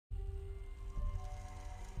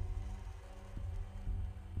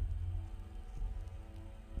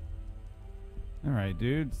All right,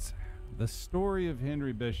 dudes. The story of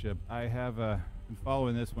Henry Bishop. I have been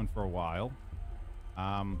following this one for a while.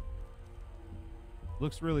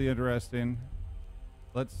 Looks really interesting.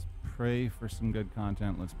 Let's pray for some good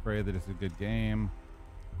content. Let's pray that it's a good game.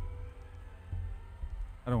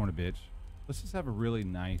 I don't want to bitch. Let's just have a really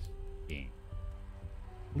nice game.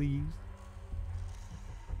 Please.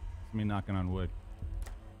 It's me knocking on wood.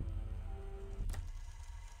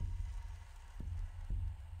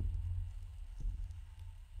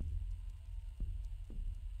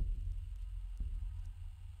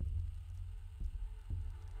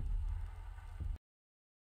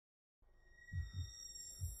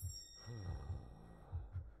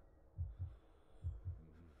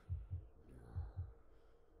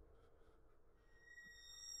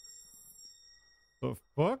 The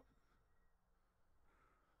fuck?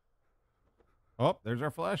 Oh, there's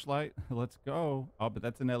our flashlight. Let's go. Oh, but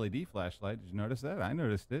that's an LED flashlight. Did you notice that? I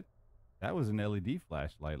noticed it. That was an LED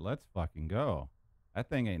flashlight. Let's fucking go. That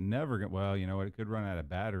thing ain't never gonna, well, you know what? It could run out of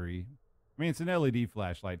battery. I mean, it's an LED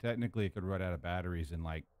flashlight. Technically, it could run out of batteries in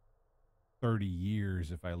like 30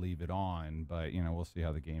 years if I leave it on, but, you know, we'll see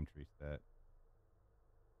how the game treats that.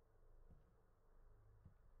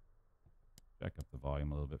 Check up the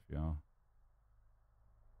volume a little bit for y'all.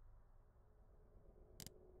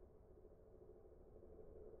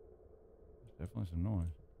 There's definitely some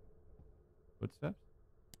noise. Footsteps?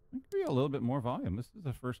 I think we got a little bit more volume. This is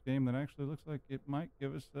the first game that actually looks like it might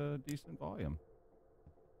give us a decent volume.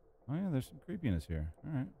 Oh yeah, there's some creepiness here.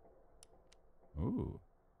 All right. Ooh.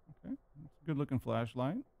 Okay. That's a good looking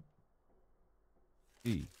flashlight.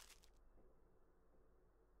 E.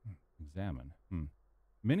 Examine.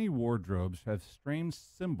 Many wardrobes have strange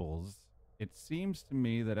symbols. It seems to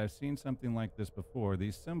me that I've seen something like this before.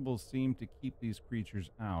 These symbols seem to keep these creatures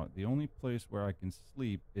out. The only place where I can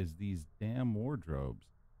sleep is these damn wardrobes.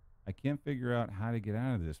 I can't figure out how to get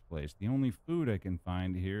out of this place. The only food I can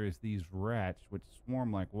find here is these rats which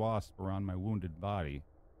swarm like wasps around my wounded body.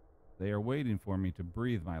 They are waiting for me to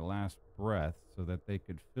breathe my last breath so that they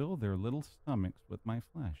could fill their little stomachs with my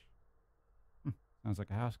flesh. Sounds like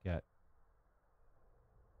a house cat.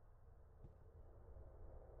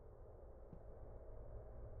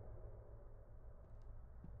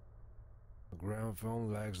 The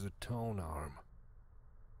gramophone lacks the tone arm.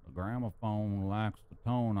 The gramophone lacks the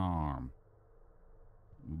tone arm.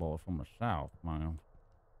 Boy from the south, man.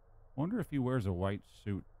 Wonder if he wears a white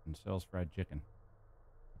suit and sells fried chicken.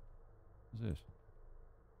 What's this?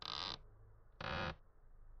 I'm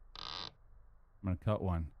gonna cut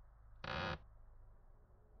one. I'm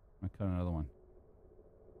gonna cut another one.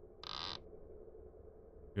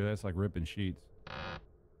 Yeah, that's like ripping sheets.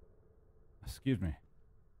 Excuse me.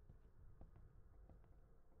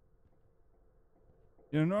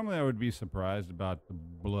 You know, normally I would be surprised about the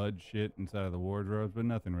blood shit inside of the wardrobes, but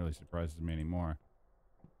nothing really surprises me anymore.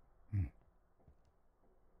 I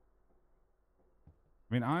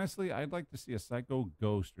mean, honestly, I'd like to see a psycho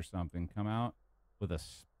ghost or something come out with a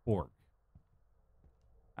spork.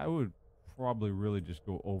 I would probably really just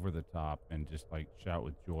go over the top and just like shout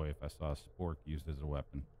with joy if I saw a spork used as a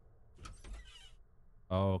weapon.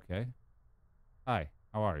 Oh, okay. Hi,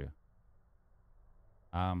 how are you?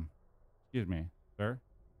 Excuse me, sir?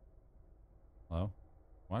 Hello?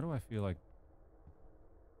 Why do I feel like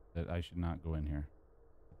that I should not go in here?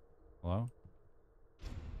 Hello?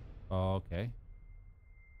 Oh, okay.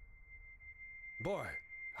 Boy,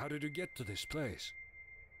 how did you get to this place?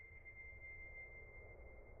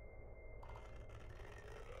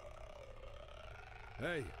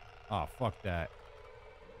 Hey, Oh, fuck that.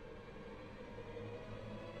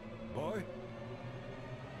 boy?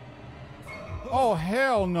 Oh,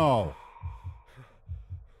 hell no!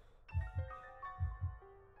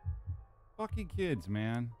 Fucking kids,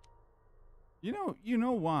 man. You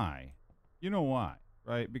know why. You know why,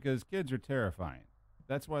 right? Because kids are terrifying.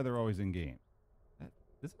 That's why they're always in games.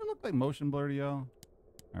 Doesn't it look like motion blur to y'all?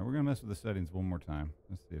 Alright, we're gonna mess with the settings one more time.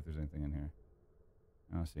 Let's see if there's anything in here.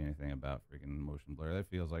 I don't see anything about freaking motion blur. That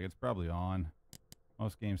feels like it's probably on.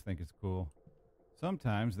 Most games think it's cool.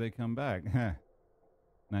 Sometimes they come back.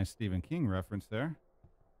 Nice Stephen King reference there.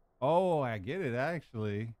 Oh, I get it,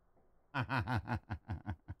 actually.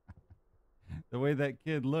 The way that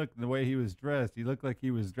kid looked, the way he was dressed, he looked like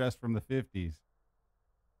he was dressed from the 50s.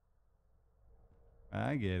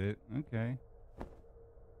 I get it. Okay.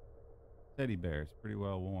 Teddy bears, pretty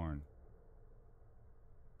well worn.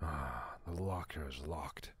 Ah, the locker is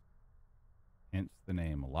locked. Hence the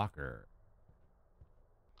name Locker.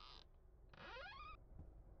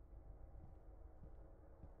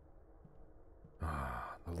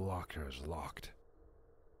 Ah, the locker is locked.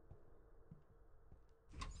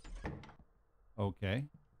 Okay.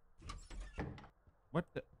 What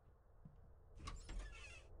the?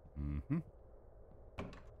 Mm-hmm.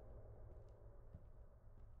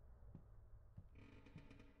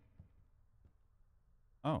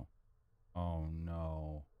 Oh. Oh,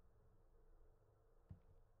 no.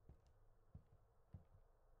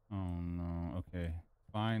 Oh, no. Okay.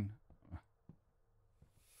 Fine.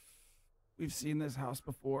 We've seen this house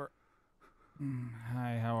before.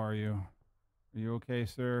 Hi, how are you? Are you okay,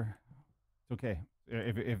 sir? It's okay.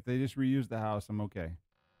 If they just reuse the house, I'm okay.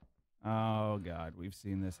 Oh, God. We've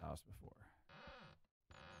seen this house before.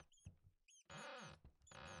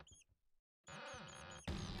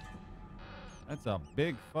 That's a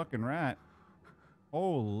big fucking rat.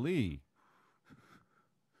 Holy.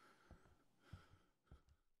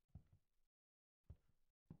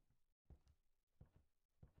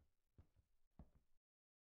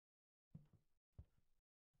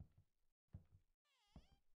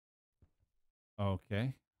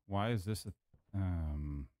 Okay. Why is this a... I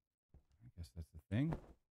guess that's the thing.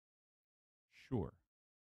 Sure.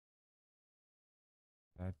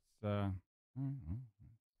 That's,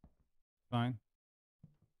 fine.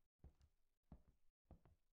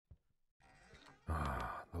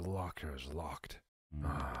 Ah, the locker is locked.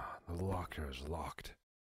 Ah, the locker is locked.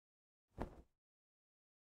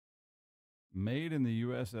 Made in the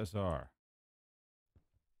USSR.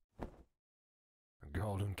 The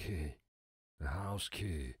golden key. The house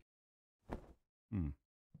key.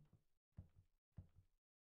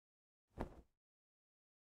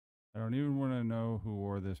 I don't even want to know who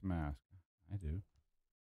wore this mask. I do.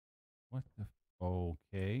 What the...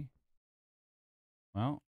 Okay.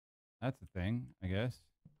 Well, that's the thing, I guess.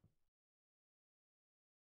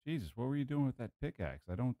 Jesus, what were you doing with that pickaxe?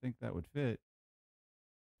 I don't think that would fit.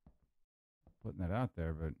 Putting that out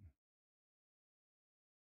there, but...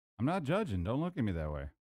 I'm not judging. Don't look at me that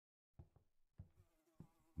way.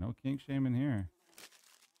 No kink shaming here.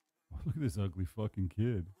 Look at this ugly fucking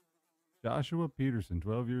kid. Joshua Peterson,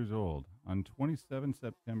 12 years old. On 27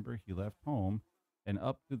 September, he left home, and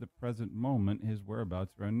up to the present moment, his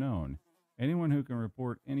whereabouts are unknown. Anyone who can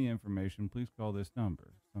report any information, please call this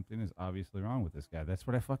number. Something is obviously wrong with this guy. That's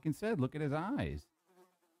what I fucking said. Look at his eyes.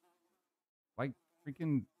 Like,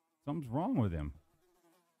 freaking, something's wrong with him.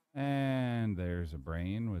 And there's a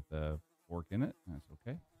brain with a fork in it. That's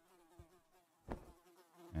okay.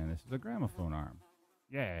 And this is a gramophone arm.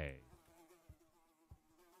 Yay.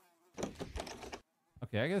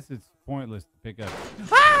 Okay, I guess it's pointless to pick up.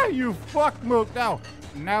 Ah, you fuck mook. No.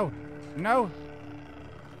 No. No.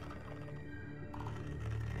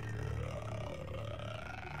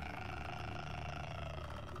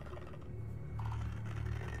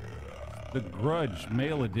 The Grudge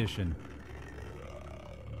Mail Edition.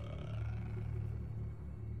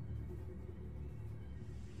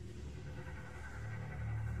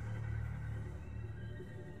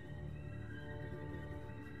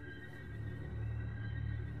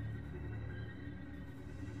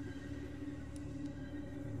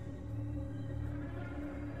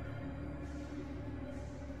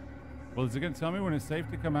 Well, is it going to tell me when it's safe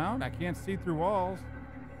to come out? I can't see through walls.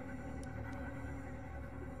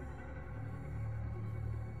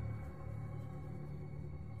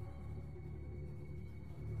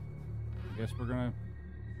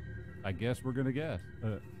 I guess we're gonna guess.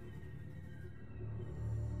 Is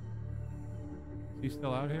he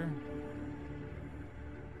still out here?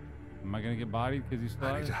 Am I gonna get bodied because he's still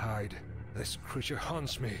out I need to here? hide. This creature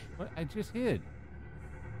haunts me. What? I just hid.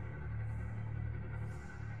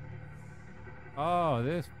 Oh,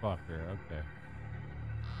 this fucker. Okay.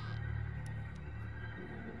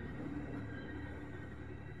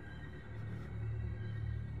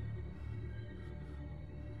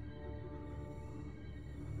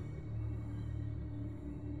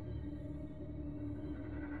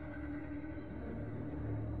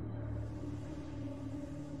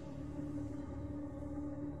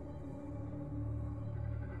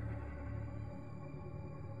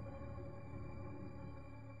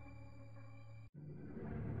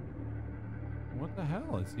 What the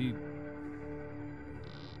hell is he?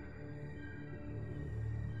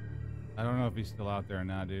 I don't know if he's still out there or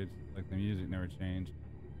not, dude. Like the music never changed.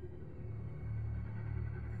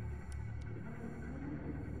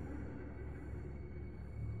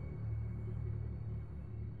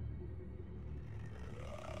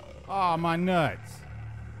 Oh, my nuts.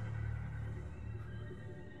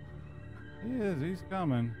 He is. He's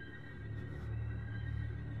coming.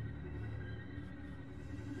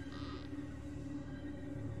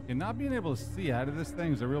 And not being able to see out of this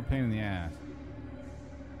thing is a real pain in the ass.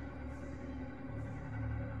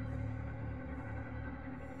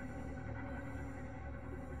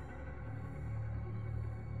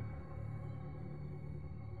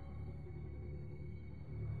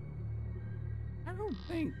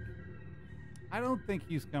 I don't think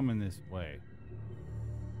he's coming this way.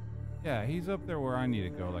 Yeah, he's up there where I need to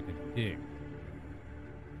go, like a dig.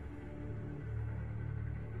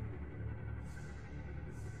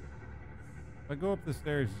 If I go up the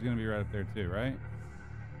stairs, he's gonna be right up there too, right?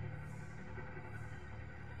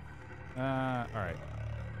 Alright.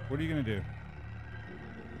 What are you gonna do?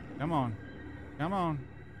 Come on. Come on.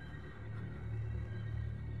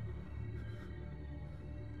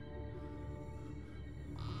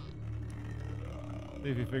 See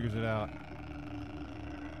if he figures it out.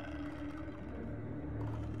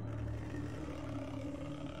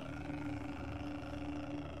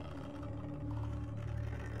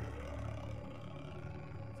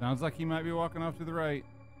 Sounds like he might be walking off to the right.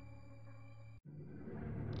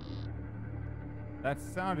 That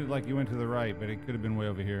sounded like he went to the right, but it could have been way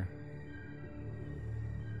over here.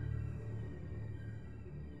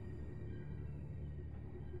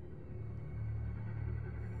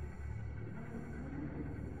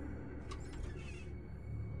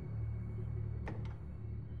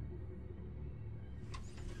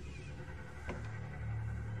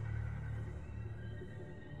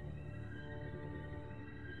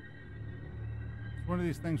 One of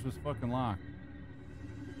these things was fucking locked.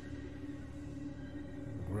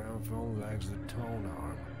 The gramophone lacks the tone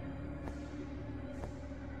arm.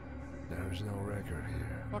 There's no record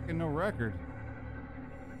here. Fucking no record.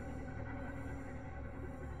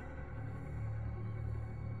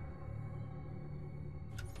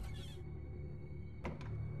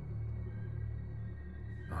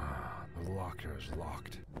 Ah, the locker is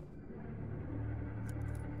locked.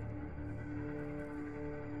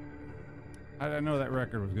 How did I know that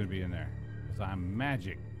record was going to be in there? Because I'm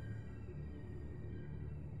magic.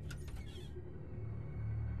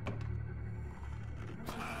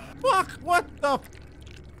 Fuck! What the?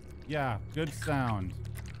 Yeah, good sound.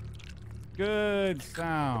 Good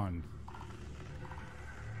sound.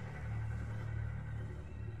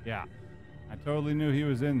 Yeah. I totally knew he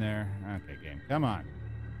was in there. Okay, game. Come on.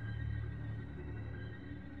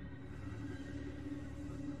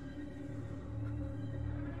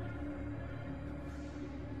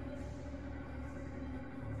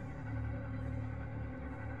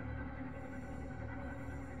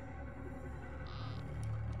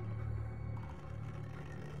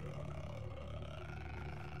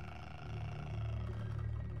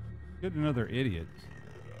 Good to know they're idiots.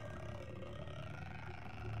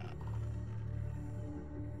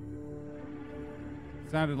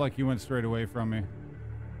 Sounded like he went straight away from me.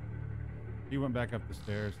 He went back up the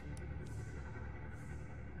stairs.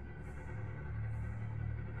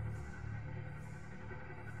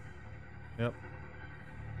 Yep.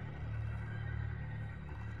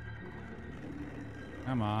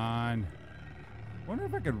 Come on. Wonder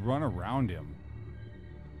if I could run around him.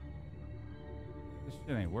 This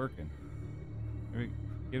shit ain't working. Maybe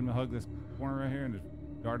get him to hug this corner right here and just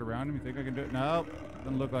dart around him. You think I can do it? Nope.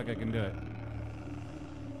 Doesn't look like I can do it.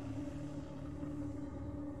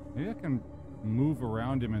 Maybe I can move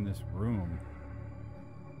around him in this room.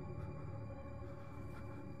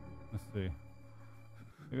 Let's see.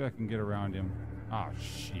 Maybe I can get around him. Oh,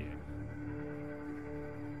 shit.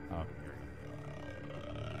 Oh, here we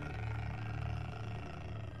go.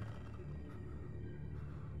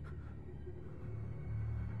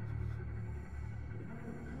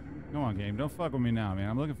 Come on, game. Don't fuck with me now, man.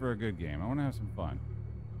 I'm looking for a good game. I want to have some fun.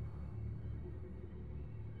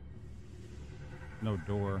 No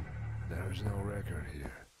door. There's no record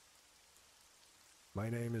here. My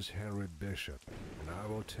name is Henry Bishop, and I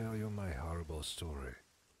will tell you my horrible story.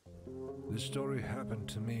 This story happened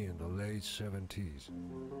to me in the late 70s,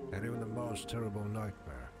 and even the most terrible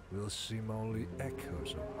nightmare will seem only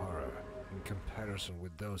echoes of horror in comparison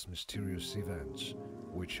with those mysterious events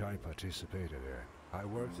which I participated in. I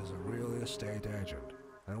worked as a real estate agent,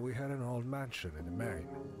 and we had an old mansion in Maine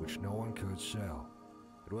which no one could sell.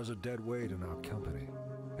 It was a dead weight in our company,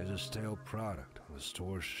 as a stale product on the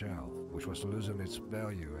store's shelf, which was losing its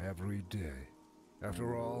value every day.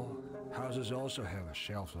 After all, houses also have a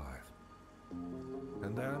shelf life.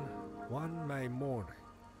 And then, one May morning,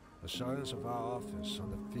 the silence of our office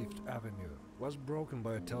on the 5th Avenue was broken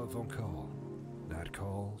by a telephone call. That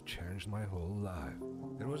call changed my whole life.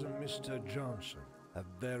 It was a Mr. Johnson, a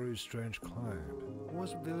very strange client, who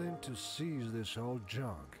was willing to seize this old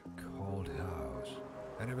junk called house.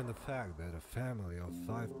 And even the fact that a family of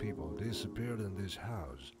 5 people disappeared in this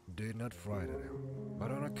house did not frighten him.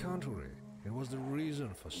 But on the contrary, it was the reason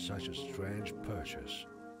for such a strange purchase.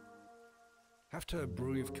 After a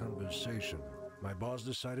brief conversation, My boss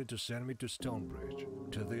decided to send me to Stonebridge,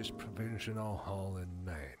 to this provincial hall in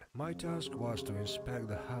Maine. My task was to inspect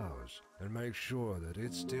the house and make sure that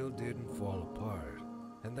it still didn't fall apart,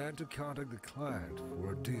 and then to contact the client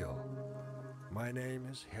for a deal. My name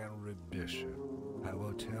is Henry Bishop. I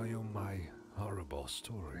will tell you my horrible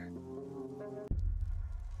story.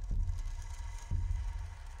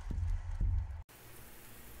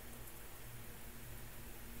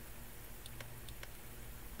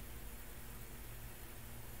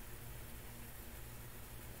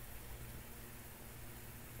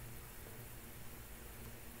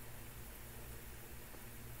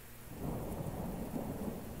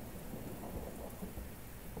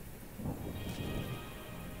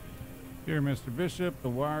 Dear Mr. Bishop, the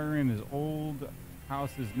wiring is old.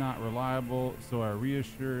 House is not reliable, so I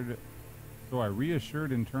reassured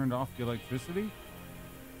and turned off the electricity.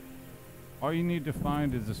 All you need to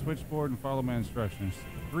find is the switchboard and follow my instructions.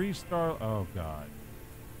 Oh God.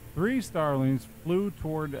 3 starlings flew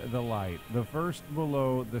toward the light, the first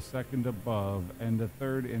below, the second above, and the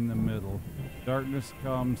third in the middle. Darkness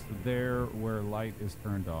comes there where light is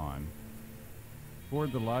turned on.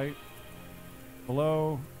 Toward the light,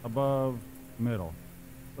 below, above, middle.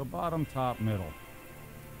 So bottom, top, middle.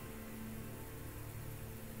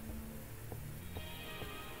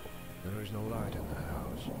 There is no light in the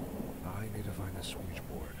house. I need to find the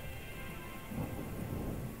switchboard.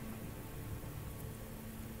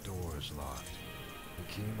 Door is locked.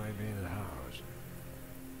 The key might be in the house.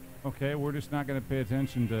 Okay, we're just not going to pay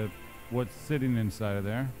attention to what's sitting inside of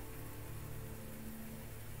there.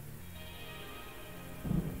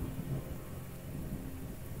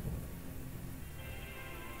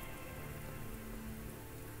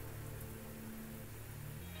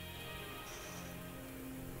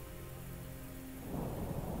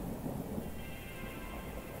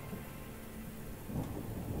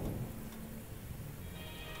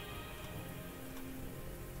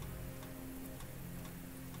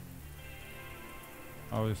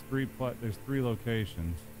 Oh, there's 3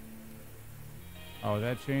 locations. Oh,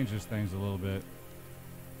 that changes things a little bit.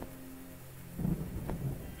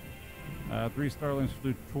 3 starlings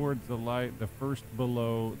flew towards the light, the first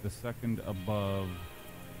below, the second above,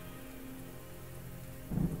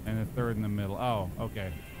 and the third in the middle. Oh,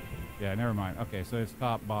 okay. Yeah, never mind. Okay, so it's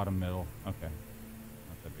top, bottom, middle. Okay.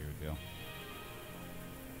 Not that big of a deal.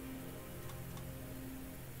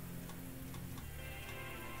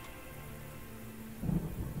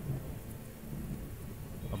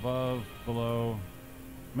 Above, below,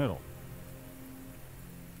 middle.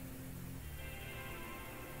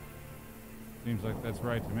 Seems like that's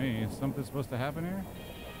right to me. Is something supposed to happen here?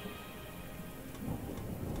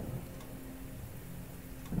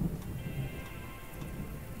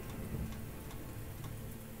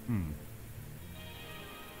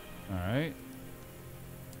 Alright.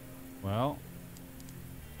 Well,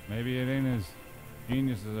 maybe it ain't as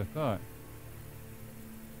genius as I thought.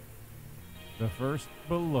 The first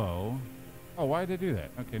below. Oh, why did they do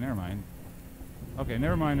that? Okay, never mind. Okay,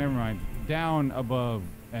 never mind. Down, above,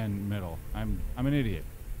 and middle. I'm an idiot.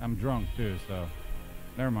 I'm drunk too, so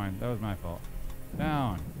never mind. That was my fault.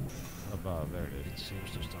 Down, above. There it is. It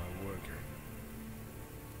seems to start working.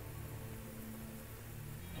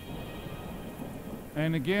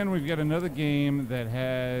 And again, we've got another game that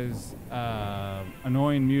has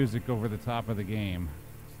annoying music over the top of the game.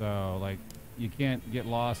 So, like, you can't get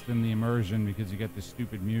lost in the immersion because you get this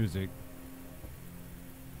stupid music.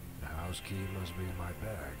 The house key must be in my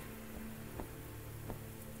bag.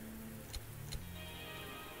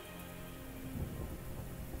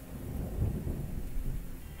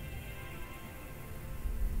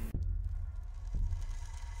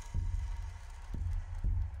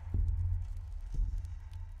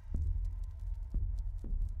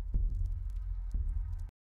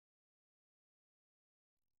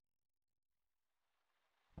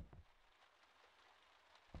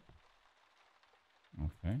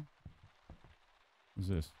 Okay. What's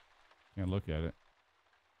this? Can't look at it.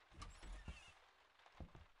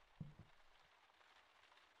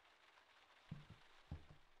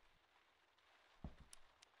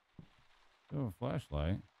 Oh, a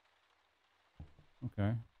flashlight.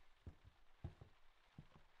 Okay.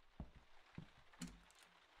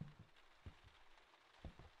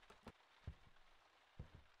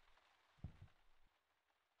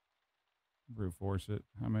 Brute force it.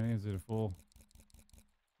 How many? Is it a full?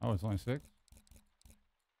 Oh, it's only 6?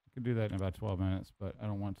 I could do that in about 12 minutes, but I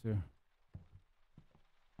don't want to.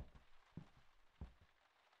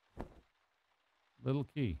 Little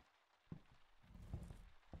key.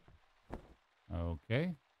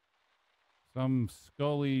 Okay. Some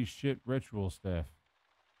Scully shit ritual stuff.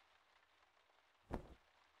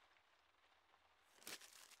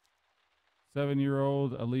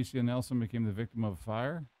 7-year-old Alicia Nelson became the victim of a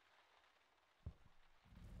fire.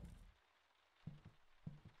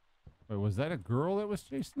 Wait, was that a girl that was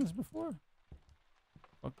chasing this before?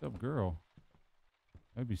 Fucked up girl.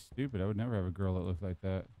 That'd be stupid. I would never have a girl that looked like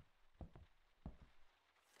that.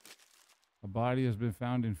 A body has been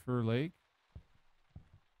found in Fur Lake.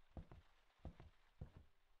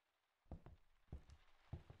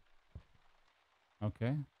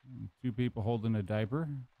 Okay. 2 people holding a diaper.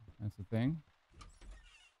 That's the thing.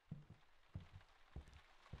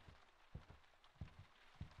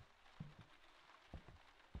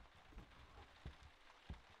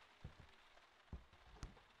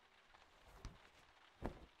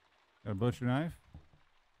 Got a butcher knife.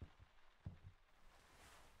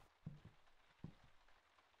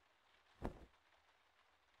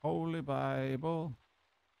 Holy Bible.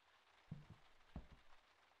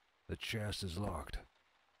 The chest is locked.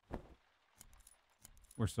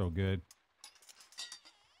 We're so good.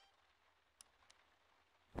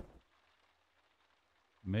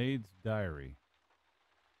 Maid's diary.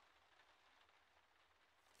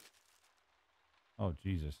 Oh,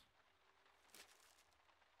 Jesus.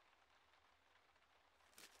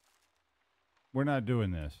 We're not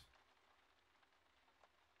doing this.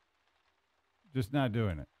 Just not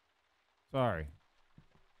doing it. Sorry.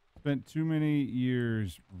 Spent too many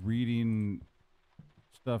years reading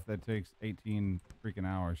stuff that takes 18 freaking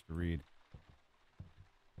hours to read.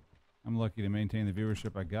 I'm lucky to maintain the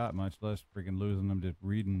viewership I got, much less freaking losing them to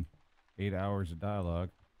reading 8 hours of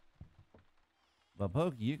dialogue. But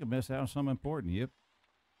Pokey, you could miss out on something important. Yep.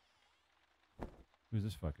 Who's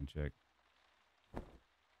this fucking chick?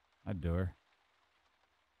 I'd do her.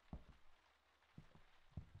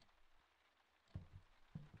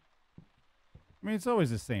 I mean, it's always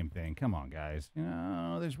the same thing. Come on, guys. You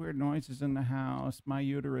know, there's weird noises in the house. My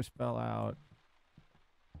uterus fell out.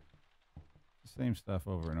 The same stuff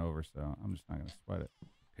over and over, so I'm just not going to sweat it.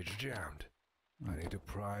 It's jammed. I need to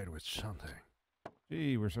pry it with something.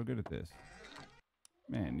 Gee, we're so good at this.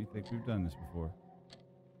 Man, you think we've done this before.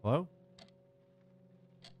 Hello?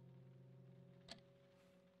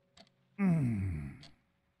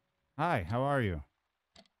 Hi, how are you?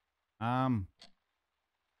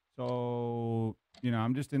 So, you know,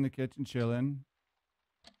 I'm just in the kitchen chilling.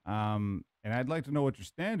 And I'd like to know what you're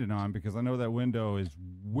standing on because I know that window is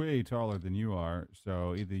way taller than you are.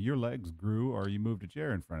 So either your legs grew or you moved a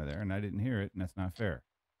chair in front of there and I didn't hear it, and that's not fair.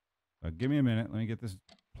 But give me a minute. Let me get this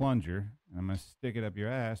plunger and I'm going to stick it up your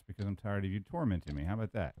ass because I'm tired of you tormenting me. How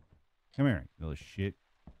about that? Come here, you little shit.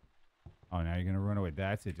 Oh, now you're going to run away.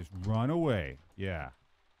 That's it. Just run away. Yeah.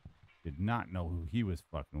 Did not know who he was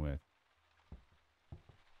fucking with.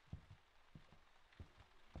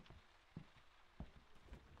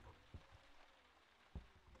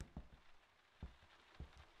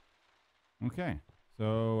 Okay,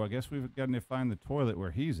 so I guess we've got to find the toilet where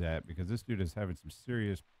he's at because this dude is having some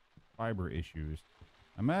serious fiber issues.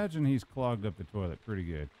 Imagine he's clogged up the toilet pretty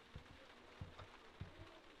good.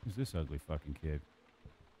 Who's this ugly fucking kid?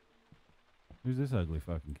 Who's this ugly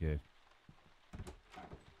fucking kid?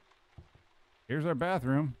 Here's our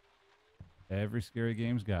bathroom. Every scary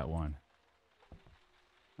game's got one.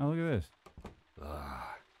 Oh, look at this.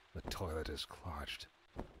 Ah, the toilet is clogged.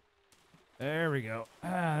 There we go.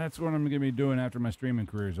 That's what I'm going to be doing after my streaming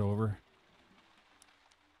career is over.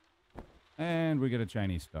 And we get a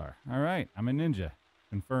Chinese star. All right, I'm a ninja.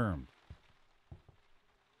 Confirmed.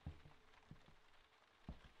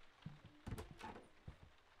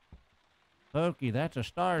 Pokey, that's a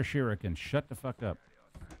star shuriken. Shut the fuck up.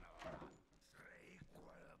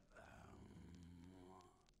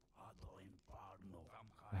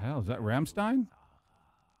 The hell, is that Rammstein?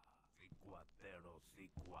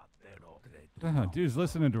 Oh, dude's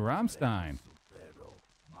listening to Rammstein.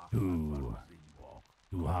 Du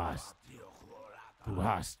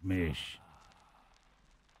hast mich.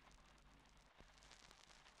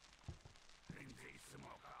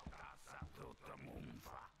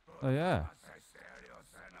 Oh, yeah.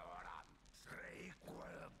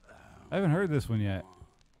 I haven't heard this one yet.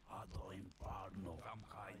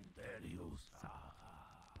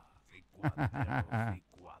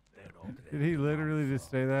 Did he literally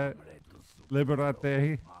just say that?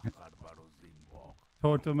 Liberate.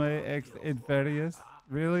 Totome ex inferius?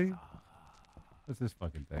 Really? What's this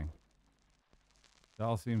fucking thing? It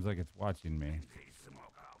all seems like it's watching me.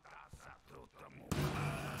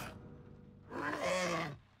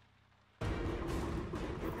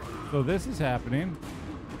 So this is happening.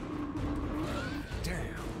 Damn,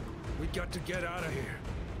 we got to get out of here.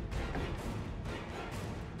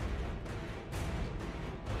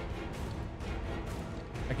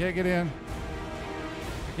 I can't get in.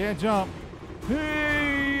 I can't jump.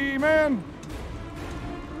 Hey, man!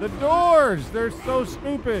 The doors! They're so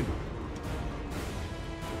stupid!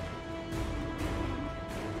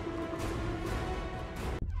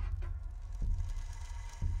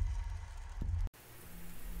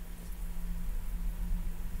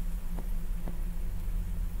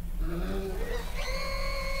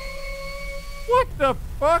 What the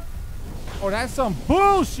fuck? Oh, that's some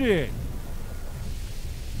bullshit!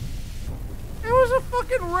 It was a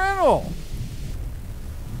fucking rental!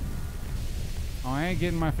 Oh, I ain't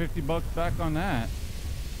getting my 50 bucks back on that.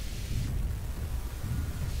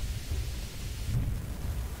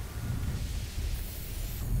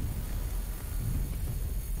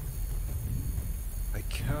 I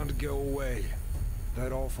can't go away.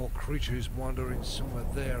 That awful creature is wandering somewhere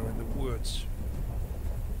there in the woods.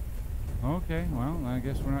 Okay, well, I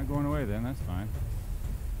guess we're not going away then. That's fine.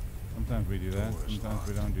 Sometimes we do that. Sometimes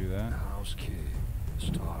we don't do that. The house key. The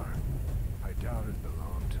star. I doubt it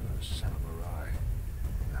belonged to a samurai.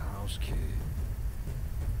 The house key.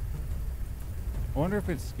 I wonder if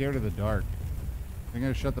it's scared of the dark. Think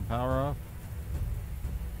I shut the power off?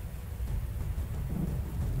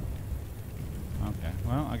 Okay,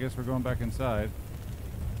 well, I guess we're going back inside.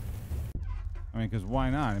 I mean, because why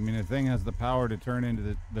not? I mean, the thing has the power to turn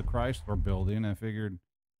into the Chrysler building. I figured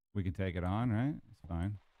we could take it on, right? It's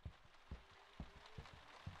fine.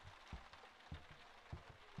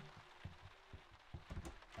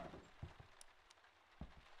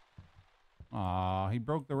 Aw, he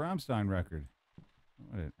broke the Rammstein record.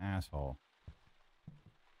 What an asshole.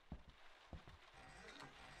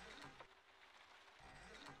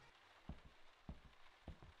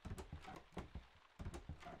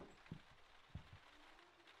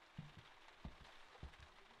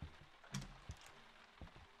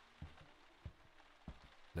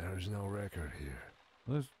 There's no record here.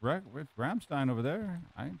 Well, it's Rammstein over there.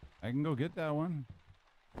 I can go get that one.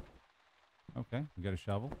 Okay, we got a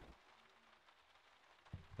shovel.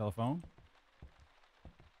 Telephone.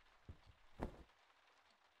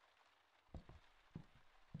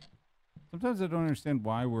 Sometimes I don't understand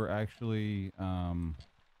why we're actually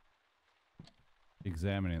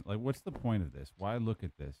examining it. Like, what's the point of this? Why look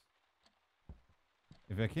at this?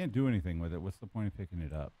 If I can't do anything with it, what's the point of picking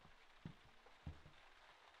it up?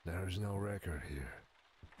 There's no record here.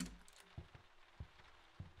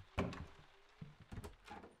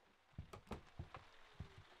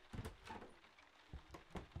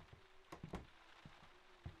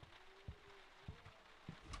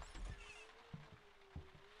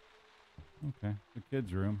 Okay, the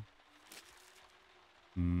kids' room.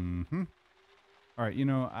 Mm-hmm. All right, you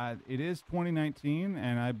know, it is 2019,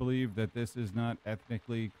 and I believe that this is not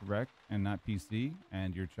ethnically correct and not PC,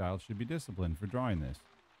 and your child should be disciplined for drawing this.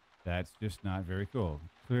 That's just not very cool.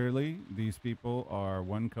 Clearly, these people are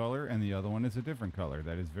one color, and the other one is a different color.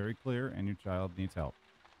 That is very clear, and your child needs help.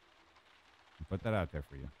 I'll put that out there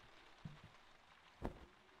for you.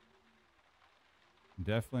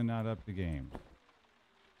 Definitely not up to games.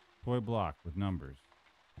 Toy block with numbers.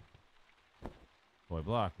 Toy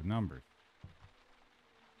block with numbers.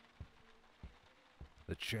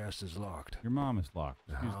 The chest is locked. Your mom is locked.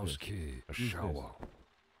 The Use house this. key. A Use shovel. this.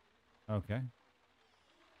 Okay.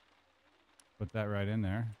 Put that right in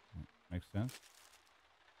there. Makes sense.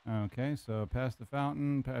 Okay, so past the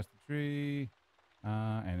fountain, past the tree,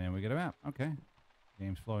 and then we get a map. Okay.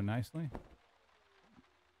 Game's flowing nicely.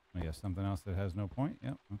 I guess something else that has no point.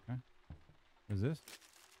 Yep, okay. What is this?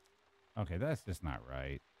 Okay, that's just not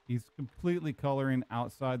right. He's completely coloring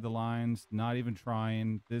outside the lines, not even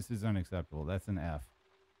trying. This is unacceptable. That's an F.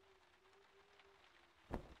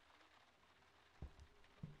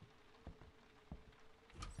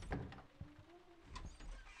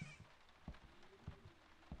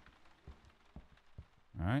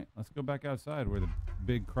 All right, let's go back outside where the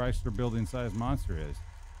big Chrysler building sized monster is.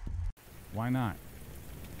 Why not?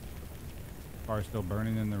 Car still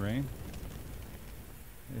burning in the rain?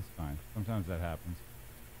 It's fine. Sometimes that happens.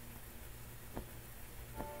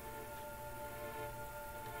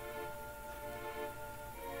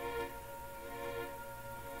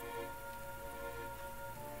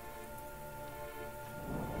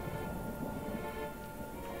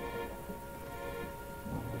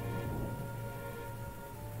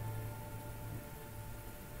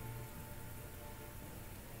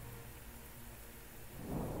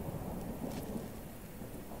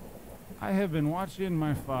 I have been watching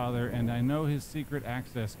my father, and I know his secret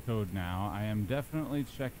access code now. I am definitely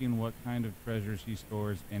checking what kind of treasures he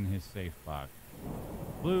stores in his safe box.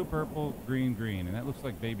 Blue, purple, green, green. And that looks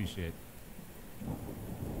like baby shit.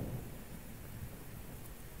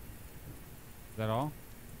 Is that all?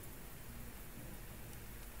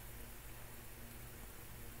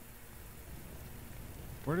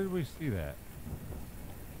 Where did we see that?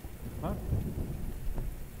 Huh?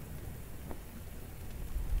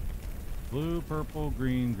 Blue, purple,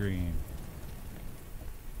 green, green.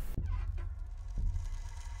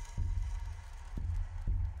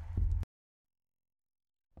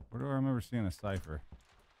 Where do I remember seeing a cipher?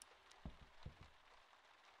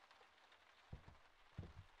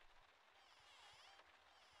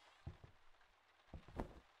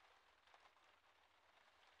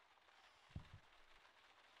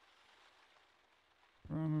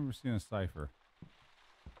 I remember seeing a cipher.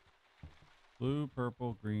 Blue,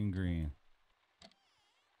 purple, green, green.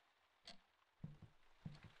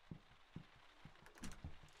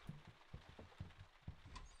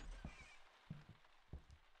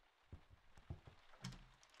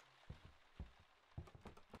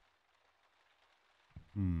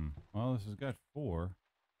 Well, this has got 4.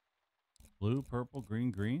 Blue, purple,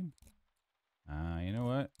 green, green. You know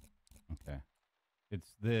what? Okay.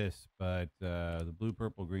 It's this, but the blue,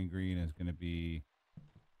 purple, green, green is going to be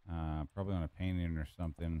probably on a painting or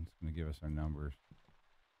something. It's going to give us our numbers.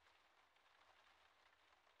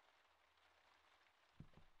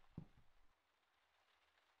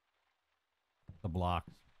 The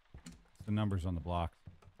blocks. It's the numbers on the blocks.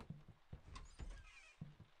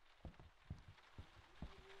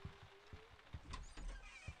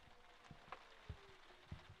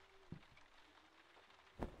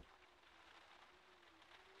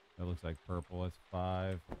 That looks like purple. That's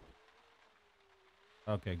 5.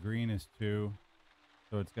 Okay, green is 2.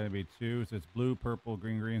 So it's going to be 2. So it's blue, purple,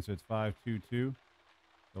 green, green. So it's 5, 2, 2.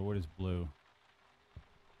 So what is blue?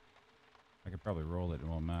 I could probably roll it. It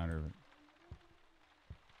won't matter.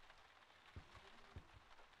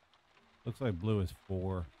 Looks like blue is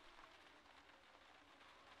 4.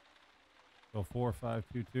 So 4, 5,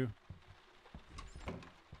 2, 2.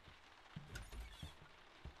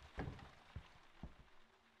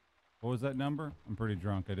 What was that number? I'm pretty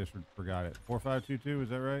drunk. I just forgot it. 4522, is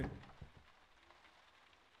that right?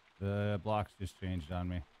 The blocks just changed on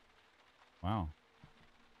me. Wow.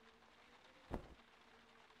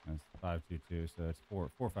 That's 522, so that's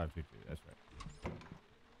 4522. That's right.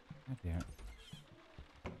 God damn it.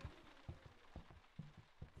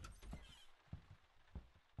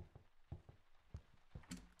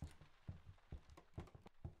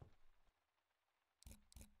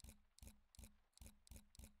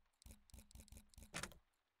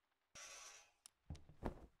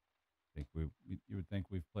 You would think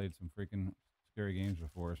we've played some freaking scary games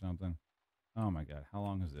before or something. Oh my god, how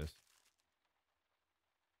long is this?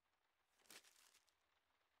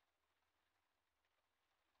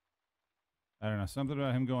 I don't know, something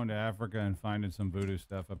about him going to Africa and finding some voodoo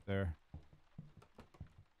stuff up there.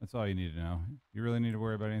 That's all you need to know. You really need to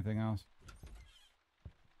worry about anything else?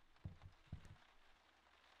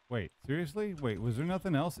 Wait, seriously? Wait, was there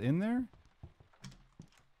nothing else in there?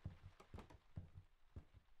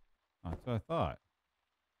 Oh, that's what I thought.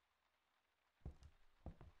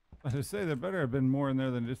 I was to say there better have been more in there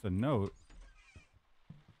than just a note.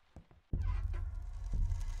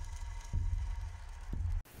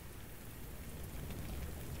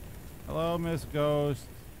 Hello, Miss Ghost.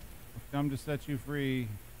 I've come to set you free.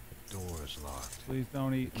 The door is locked. Please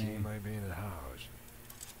don't eat The key me. might be in the house.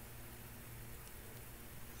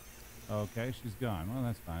 Okay, she's gone. Well,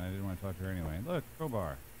 that's fine. I didn't want to talk to her anyway. Look,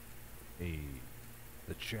 crowbar. Hey.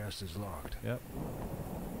 The chest is locked. Yep.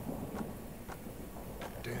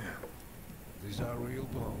 Damn. These are real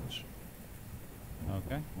bones.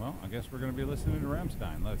 Okay, well, I guess we're going to be listening to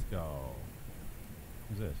Rammstein. Let's go.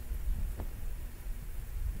 Who's this?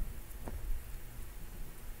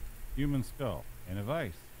 Human skull in a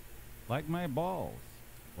vice. Like my balls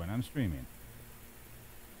when I'm streaming.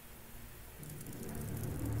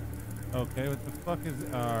 Okay, what the fuck is...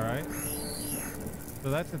 Alright. So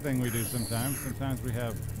that's the thing we do sometimes. Sometimes we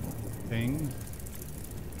have things.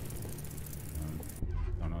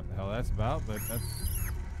 Don't know what the hell that's about, but that's...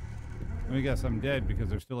 Let me guess, I'm dead because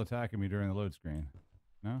they're still attacking me during the load screen.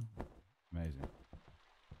 No? Amazing.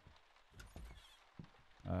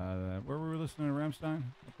 Where were we listening to Rammstein?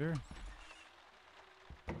 Up here?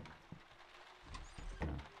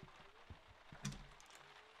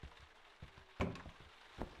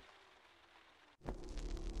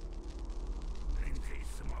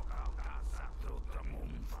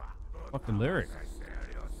 Fucking lyrics.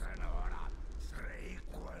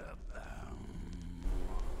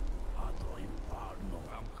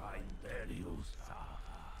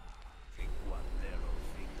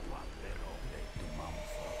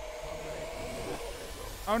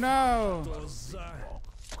 Oh no!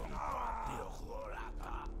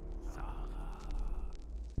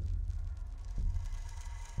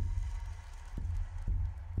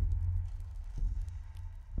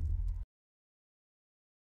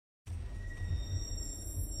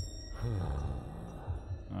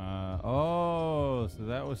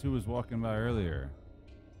 that was who was walking by earlier.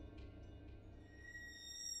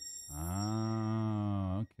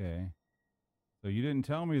 Ah, okay. So you didn't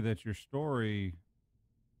tell me that your story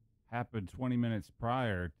happened 20 minutes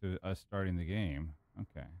prior to us starting the game.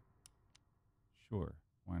 Okay. Sure.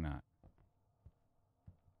 Why not?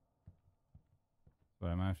 So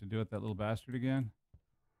am I have to do with that little bastard again?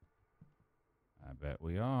 I bet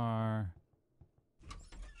we are.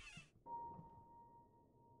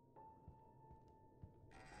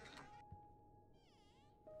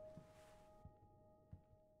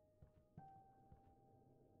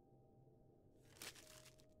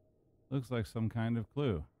 Looks like some kind of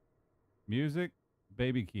clue. Music,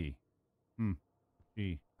 baby key.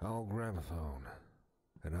 Key. Old gramophone.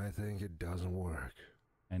 And I think it doesn't work.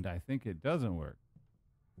 And I think it doesn't work.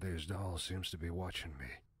 This doll seems to be watching me.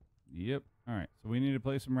 Yep. All right. So we need to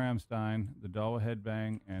play some Rammstein. The doll will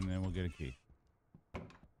headbang, and then we'll get a key. All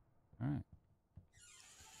right.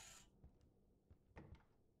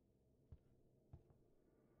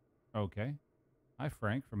 Okay. Hi,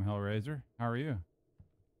 Frank from Hellraiser. How are you?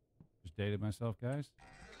 Just dated myself, guys.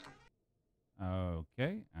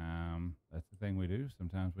 Okay. That's the thing we do.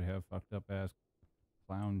 Sometimes we have fucked up ass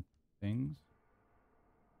clown things.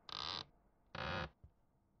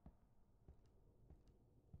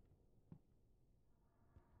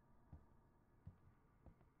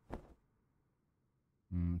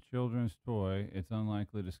 Children's toy. It's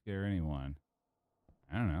unlikely to scare anyone.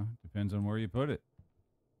 I don't know. Depends on where you put it.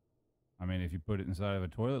 I mean, if you put it inside of a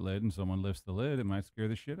toilet lid and someone lifts the lid, it might scare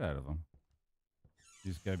the shit out of them.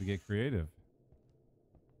 You just gotta get creative.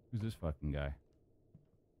 Who's this fucking guy?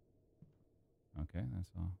 Okay,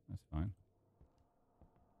 that's all. That's fine.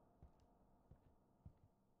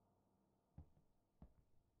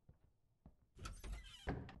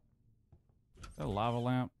 Is that a lava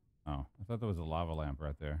lamp? Oh, I thought there was a lava lamp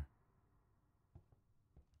right there.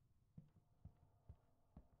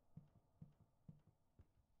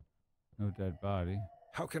 No dead body.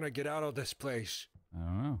 How can I get out of this place? I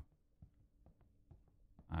don't know.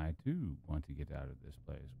 I too want to get out of this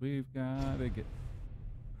place. We've got to get...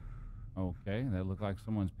 Okay, that looked like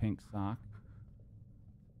someone's pink sock.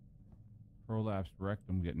 Prolapsed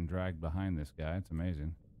rectum getting dragged behind this guy. It's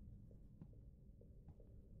amazing.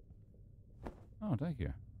 Oh, thank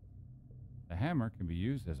you. The hammer can be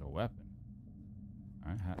used as a weapon.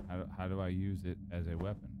 All right, how do I use it as a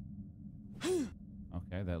weapon?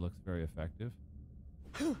 Okay, that looks very effective.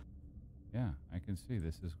 Yeah, I can see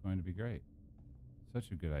this is going to be great.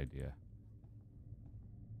 Such a good idea.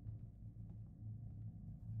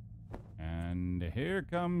 And here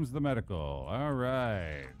comes the medical. All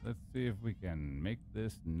right, let's see if we can make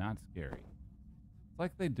this not scary. It's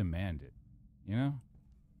like they demand it, you know?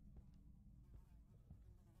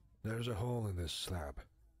 There's a hole in this slab.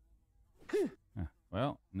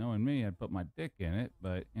 Well, knowing me, I'd put my dick in it,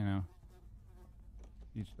 but, you know,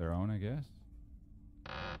 each their own, I guess.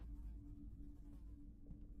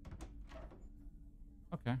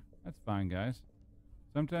 Okay, that's fine, guys.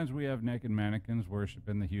 Sometimes we have naked mannequins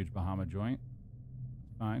worshiping the huge Bahama joint.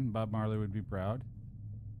 It's fine. Bob Marley would be proud.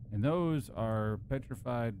 And those are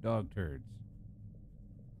petrified dog turds.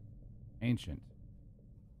 Ancient.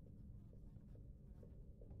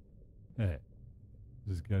 Hey,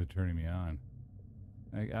 this is kind of turning me on.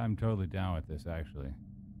 I'm totally down with this, actually.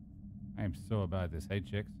 I am so about this. Hey,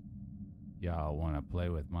 chicks. Y'all want to play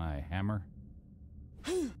with my hammer?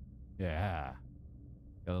 Yeah.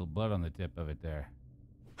 Got a little blood on the tip of it there.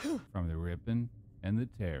 From the ripping and the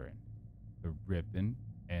tearing. The ripping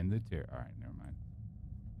and the tear. All right, never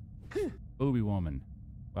mind. Booby woman.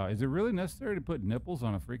 Wow, is it really necessary to put nipples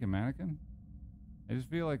on a freaking mannequin? I just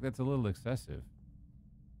feel like that's a little excessive.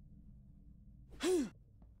 Let's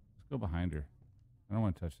go behind her. I don't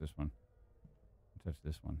want to touch this one. Touch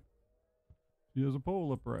this one. She has a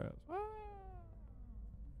pole up her ass. Ah!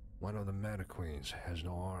 One of the mannequins has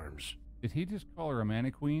no arms. Did he just call her a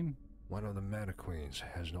mannequin? One of the mannequins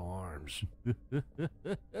has no arms.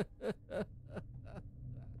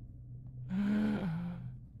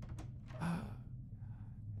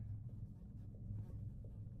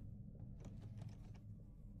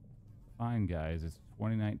 Fine, guys. It's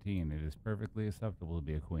 2019. It is perfectly acceptable to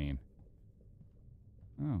be a queen.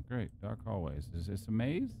 Oh, great. Dark hallways. Is this a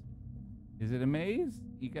maze? Is it a maze?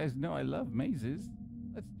 You guys know I love mazes.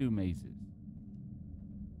 Let's do mazes.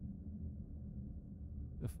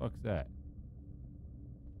 The fuck's that?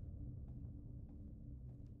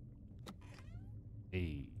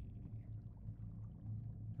 Hey.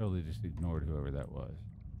 Totally just ignored whoever that was.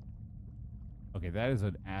 Okay, that is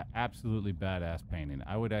an absolutely badass painting.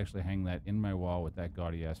 I would actually hang that in my wall with that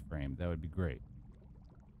gaudy ass frame. That would be great.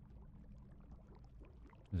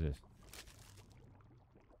 What is this?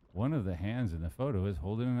 One of the hands in the photo is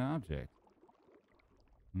holding an object.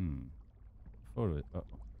 Photo. What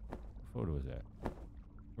photo is that?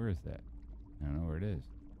 Where is that? I don't know where it is.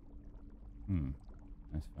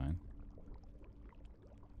 That's fine.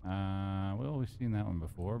 Well, we've seen that one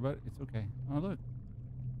before, but it's okay. Oh, look.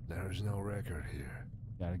 There's no record here.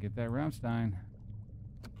 Gotta get that Rammstein.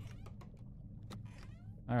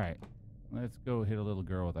 Alright. Let's go hit a little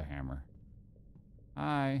girl with a hammer.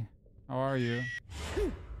 Hi. How are you?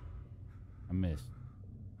 I missed.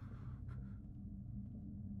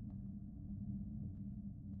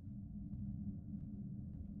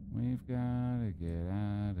 We've gotta get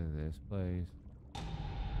out of this place.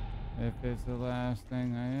 If it's the last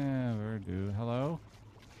thing I ever do. Hello?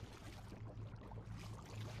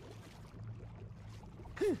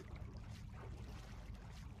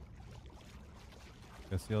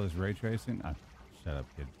 Go see all this ray tracing? Shut up,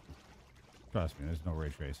 kid. Trust me, there's no ray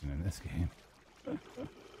tracing in this game.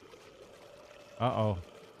 Uh-oh.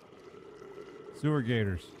 Sewer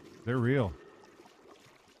gators. They're real.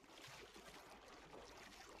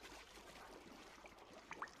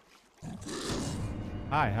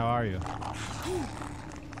 Hi, how are you? You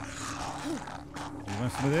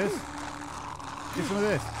want some of this? Get some of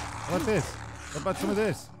this. How about this? What about some of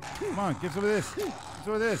this? Come on, get some of this. Get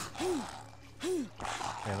some of this.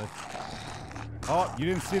 Okay, let's... Oh, you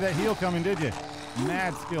didn't see that heel coming, did you?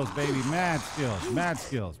 Mad skills, baby. Mad skills. Mad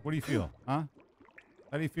skills. What do you feel? Huh?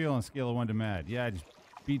 How do you feel on a scale of 1 to mad? Yeah, I just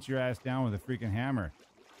beat your ass down with a freaking hammer.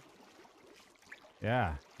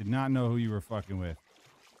 Yeah. Did not know who you were fucking with.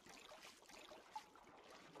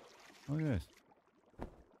 Look at this.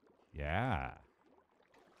 Yeah.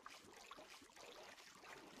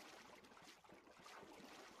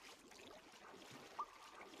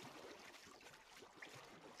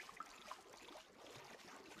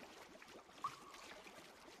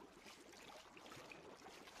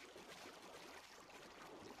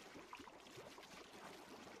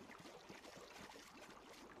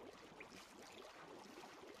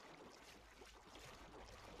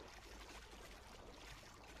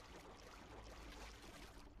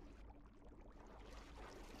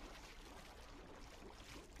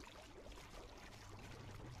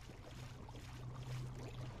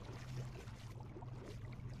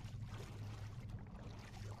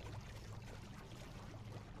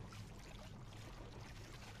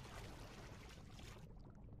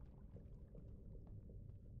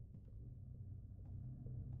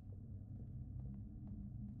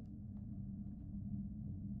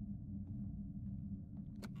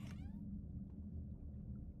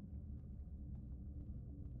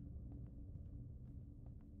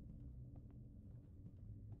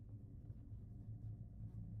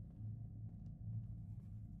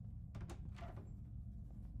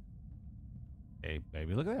 Hey,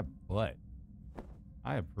 baby, look at that butt.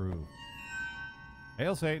 I approve.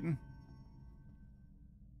 Hail, Satan.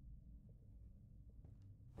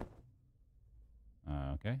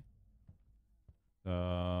 Okay. So,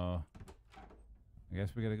 I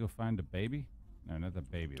guess we gotta go find the baby? No, not the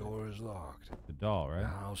baby. Door is locked. The doll, right? The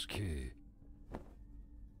house key.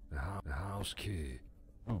 The house key.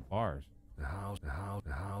 Oh, bars. The house key,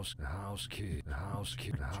 the house key, the house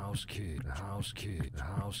key, the house key, the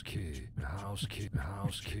house key, the house key, the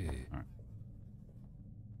house key. All right.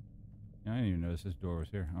 I didn't even notice this door was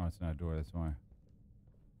here. Oh, it's not a door, that's why.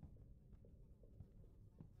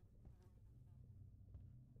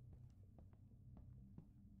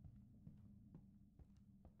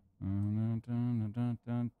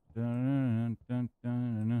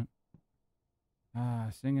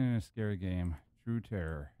 Singing in a scary game. True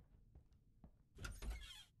terror.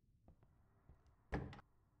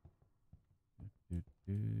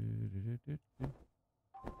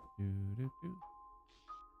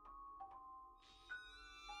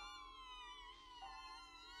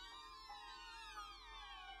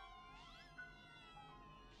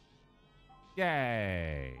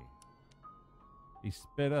 Yay! He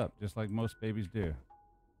spit up just like most babies do.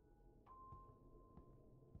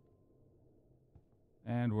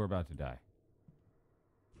 And we're about to die.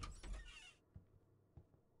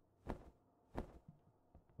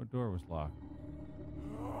 What door was locked?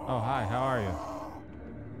 Oh, hi, how are you?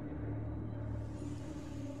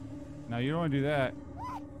 Now, you don't want to do that.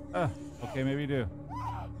 Okay, maybe you do.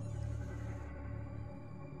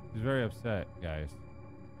 She's very upset, guys.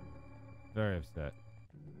 Very upset.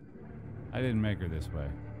 I didn't make her this way.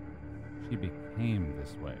 She became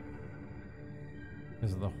this way.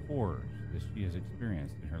 Because of the horrors that she has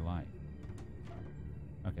experienced in her life.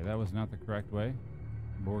 Okay, that was not the correct way.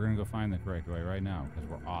 But we're going to go find the correct way right now because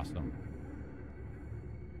we're awesome.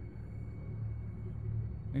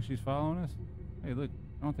 Think she's following us? Hey, look.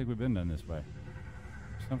 I don't think we've been done this way.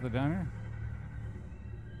 Something down here?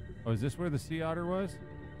 Oh, is this where the sea otter was?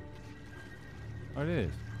 Oh, it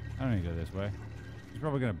is. I don't need to go this way. She's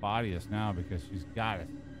probably going to body us now because she's got us.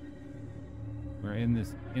 We're in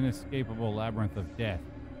this inescapable labyrinth of death.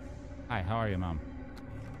 Hi, how are you, Mom?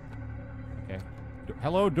 Okay.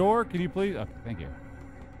 Hello, door? Can you please? Okay, thank you.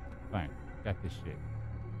 Fine. Got this shit.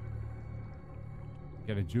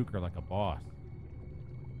 Gotta juke her like a boss.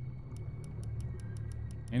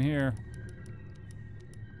 In here.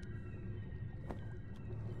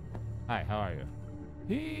 Hi, how are you?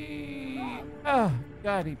 Oh,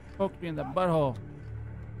 God, he poked me in the butthole.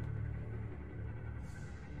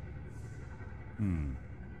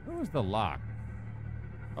 Where was the lock?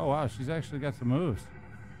 Oh, wow, she's actually got some moves.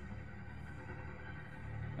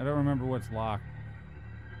 I don't remember what's locked.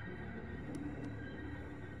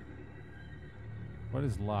 What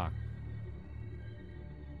is locked?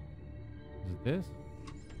 Is it this?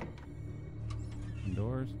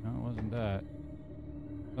 Doors? No, it wasn't that.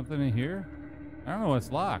 Something in here? I don't know what's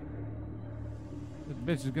locked. This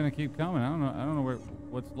bitch is gonna keep coming. I don't know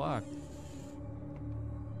what's locked.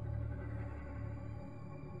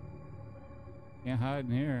 Can't hide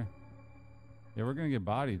in here. Yeah, we're gonna get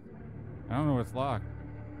bodied. I don't know what's locked.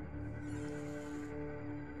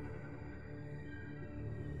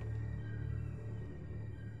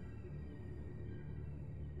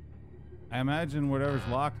 I imagine whatever's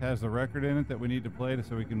locked has the record in it that we need to play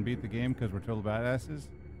so we can beat the game because we're total badasses.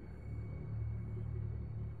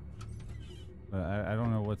 But I don't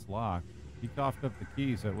know what's locked. He coughed up the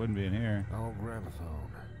key so it wouldn't be in here. Old gramophone.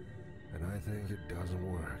 And I think it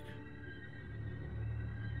doesn't work.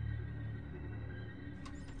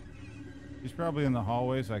 She's probably in the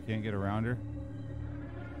hallway so I can't get around her.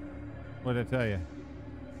 What did I tell you?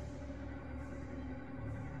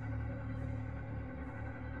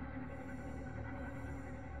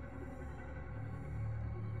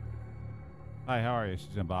 Hi, how are you? She's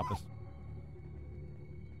gonna bop us.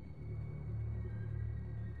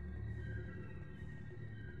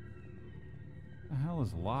 What the hell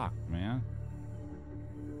is locked, man?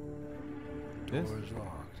 This? Door is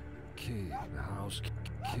locked. Key. The house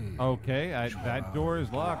key. Okay, that door is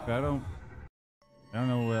locked. I don't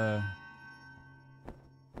know.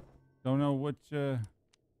 Don't know which. I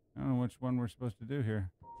don't know which one we're supposed to do here.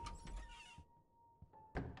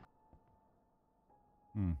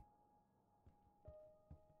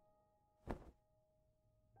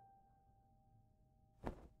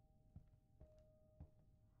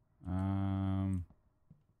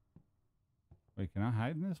 Wait, can I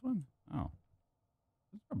hide in this one? Oh.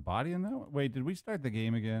 Is there a body in that one? Wait, did we start the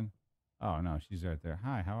game again? Oh, no, she's right there.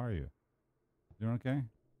 Hi, how are you? Doing okay?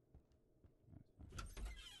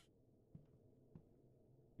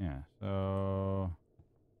 Yeah, so...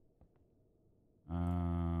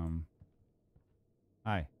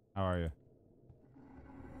 Hi, how are you?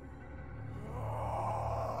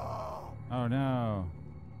 Oh, no.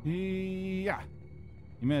 Yeah.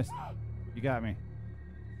 You missed. You got me.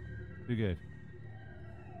 Too good.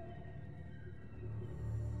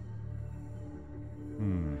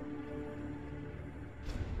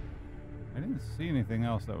 I didn't see anything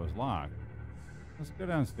else that was locked. Let's go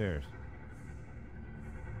downstairs.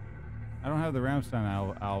 I don't have the Rammstein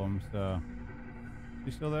album, so...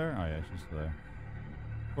 She's still there? Oh, yeah, she's still there.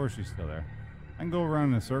 Of course she's still there. I can go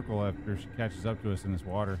around in a circle after she catches up to us in this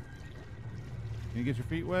water. Can you get your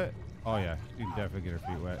feet wet? Oh, yeah, she can definitely get her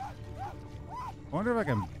feet wet. I wonder if I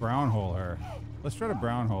can brown hole her. Let's try to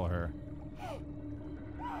brown hole her.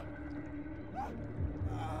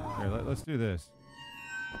 Here, let's do this.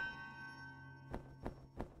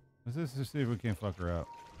 Let's just see if we can't fuck her up.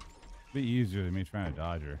 It'll be easier than me trying to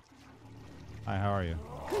dodge her. Hi, how are you?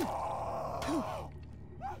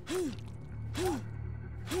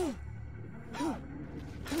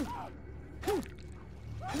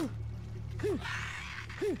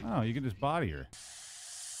 Oh, you can just body her.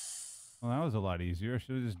 Well, that was a lot easier. I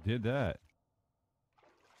should have just did that.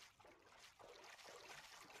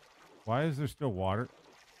 Why is there still water?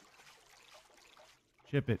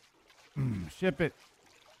 Ship it. Ship it.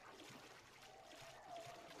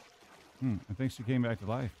 I think she came back to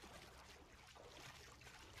life.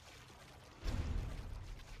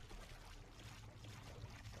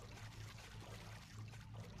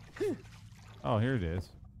 Oh, here it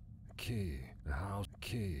is. Key. The house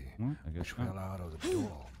key. I guess Which fell out of the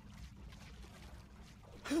door.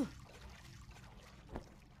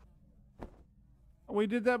 We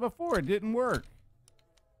did that before. It didn't work.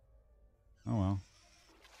 Oh, well.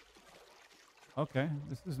 Okay.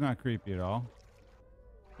 This is not creepy at all.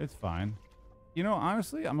 It's fine. You know,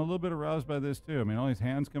 honestly, I'm a little bit aroused by this too. I mean, all these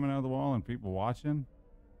hands coming out of the wall and people watching.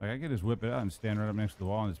 Like, I could just whip it out and stand right up next to the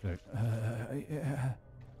wall and just be like, yeah.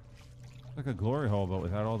 It's like a glory hole, but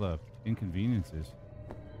without all the inconveniences.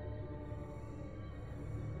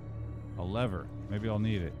 A lever. Maybe I'll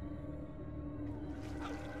need it.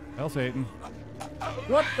 Hell, Satan.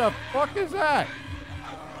 What the fuck is that?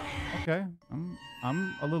 Okay,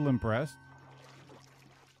 I'm a little impressed.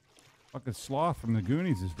 Fucking Sloth from the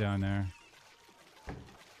Goonies is down there.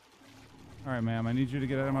 All right, ma'am, I need you to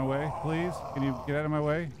get out of my way, please. Can you get out of my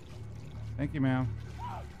way? Thank you, ma'am.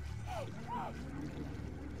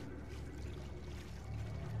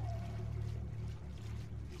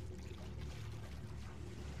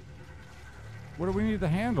 What do we need the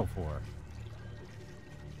handle for?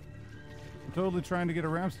 I'm totally trying to get a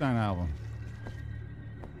Rammstein album.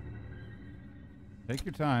 Take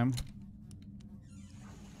your time.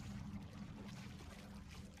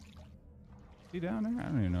 Is he down there? I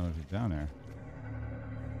don't even know if he's down there.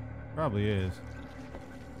 Probably is.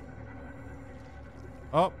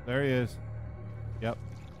 Oh, there he is. Yep.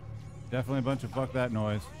 Definitely a bunch of fuck that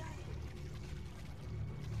noise.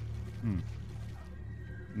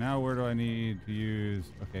 Now where do I need to use...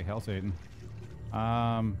 Okay, Hell Satan.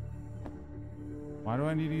 Why do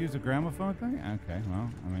I need to use a gramophone thing? Okay, well,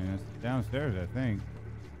 I mean, it's downstairs, I think.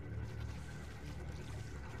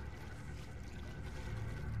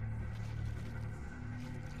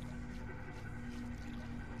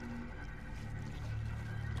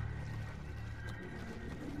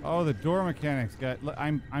 Oh, the door mechanics got...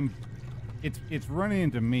 It's running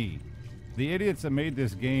into me. The idiots that made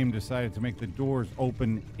this game decided to make the doors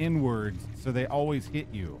open inwards, so they always hit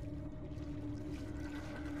you.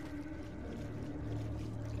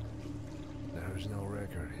 There's no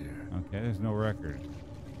record here. Okay, there's no record.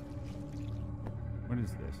 What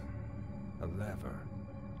is this? A lever.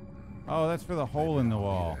 Oh, that's for the hole in the Maybe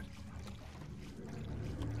I'll wall. need it.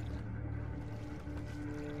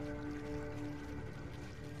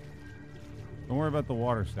 Don't worry about the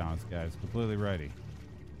water sounds, guys. Completely ready.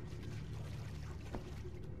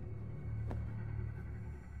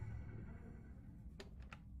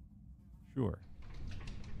 Sure.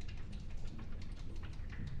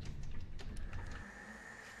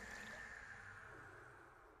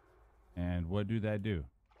 And what do that do?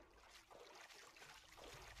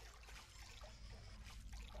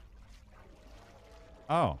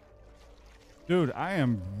 Oh. Dude, I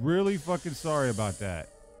am really fucking sorry about that.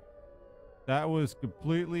 That was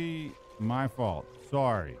completely my fault.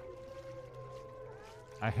 Sorry.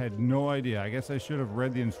 I had no idea. I guess I should have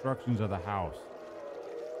read the instructions of the house.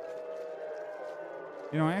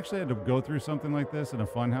 You know, I actually had to go through something like this in a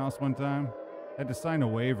fun house one time. I had to sign a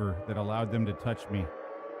waiver that allowed them to touch me.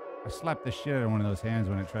 I slapped the shit out of one of those hands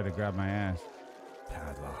when it tried to grab my ass.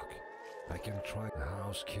 Padlock. I can try the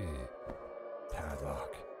house key.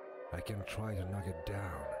 Padlock. I can try to knock it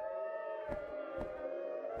down.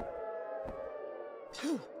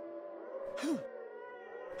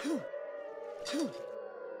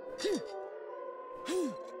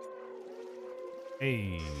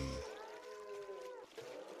 Hey.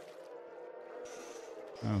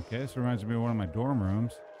 Okay, this reminds me of one of my dorm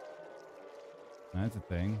rooms. That's a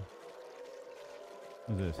thing.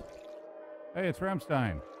 What's this? Hey, it's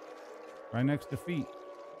Rammstein. Right next to feet.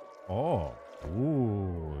 Oh.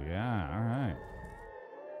 Ooh, yeah, alright.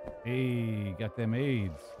 Hey, got them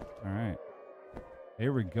AIDS. Alright.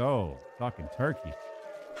 Here we go. Talking turkey.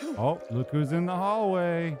 Oh, look who's in the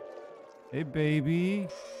hallway. Hey, baby.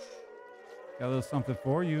 Got a little something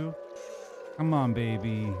for you. Come on,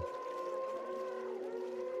 baby.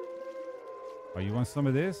 Oh, you want some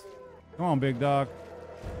of this? Come on, big dog.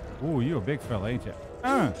 Ooh, you a big fella, ain't you?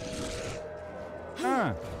 Oh.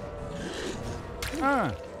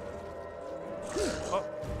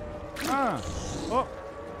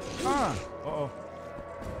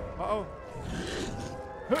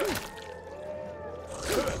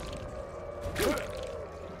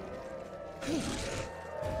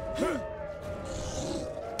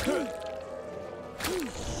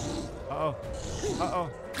 Uh-oh.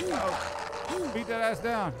 Beat that ass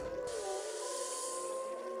down.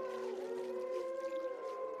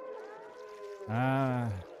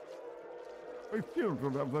 The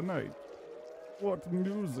children of the night. What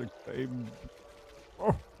music, babe.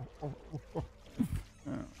 A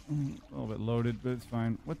little bit loaded, but it's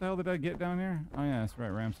fine. What the hell did I get down here? Oh yeah, that's right,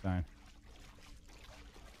 Rammstein.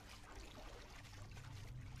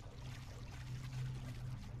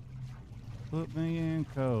 Put me in,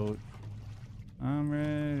 coach. I'm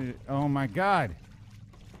ready. Oh my god.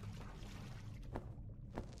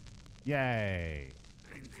 Yay.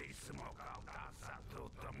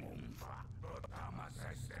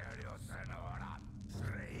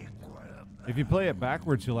 If you play it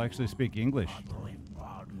backwards, you'll actually speak English.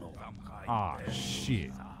 Ah,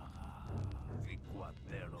 shit.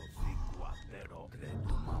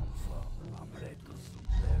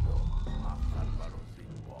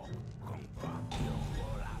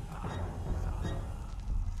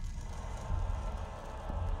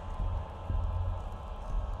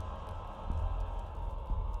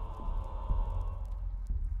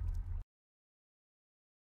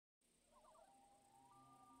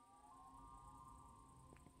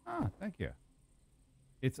 Ah, thank you.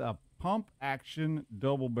 It's a pump action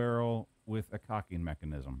double barrel with a cocking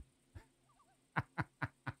mechanism.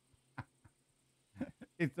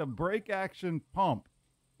 It's a brake action pump.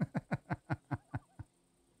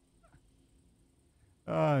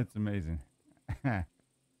 Oh, it's amazing.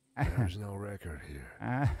 There's no record here.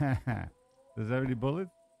 Does that have any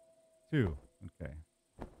bullets? 2. Okay.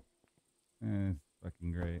 It's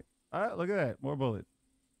fucking great. Ah, look at that. More bullets.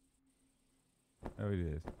 Oh, it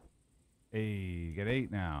is. Hey, you got 8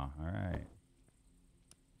 now. All right.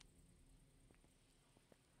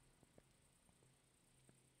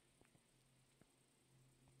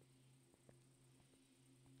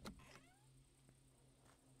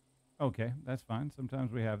 Okay, that's fine.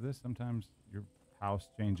 Sometimes we have this. Sometimes your house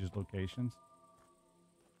changes locations.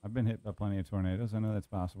 I've been hit by plenty of tornadoes. I know that's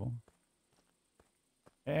possible.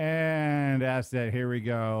 And asset, here we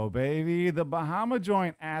go, baby. The Bahama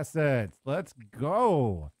Joint assets. Let's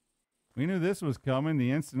go. We knew this was coming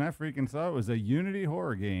the instant I freaking saw it was a Unity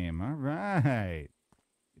horror game. All right.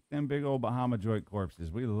 Get them big old Bahama Joint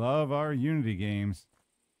corpses. We love our Unity games.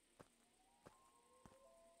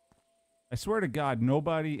 I swear to God,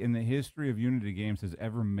 nobody in the history of Unity games has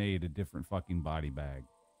ever made a different fucking body bag.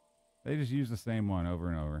 They just use the same one over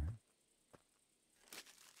and over.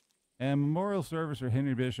 And memorial service for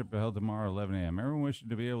Henry Bishop held tomorrow at 11 a.m. Everyone wishing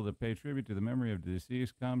to be able to pay tribute to the memory of the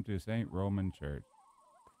deceased come to St. Roman Church.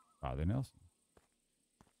 Father Nelson.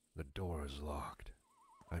 The door is locked.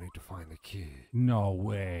 I need to find the key. No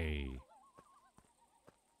way.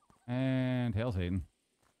 And hail Satan.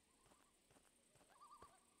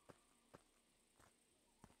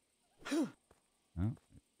 Well,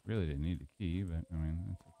 really didn't need the key, but I mean,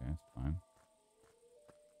 that's okay. That's fine.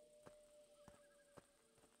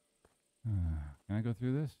 Can I go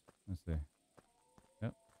through this? Let's see.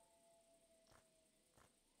 Yep.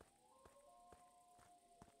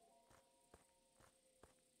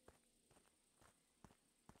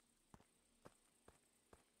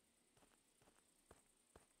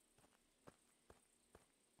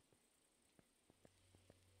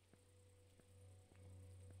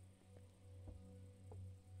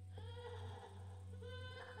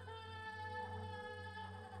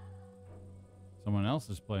 Someone else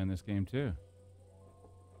is playing this game too.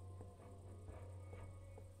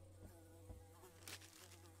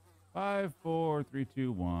 Five, four, three,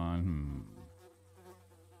 two, one.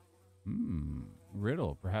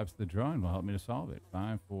 Riddle. Perhaps the drawing will help me to solve it.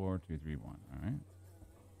 5, 4, 2, 3, 1. All right.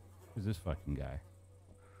 Who's this fucking guy?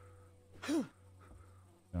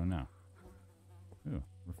 Don't know. Ooh,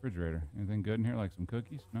 refrigerator. Anything good in here, like some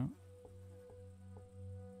cookies? No?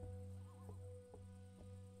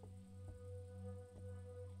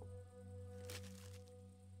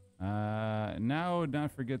 Now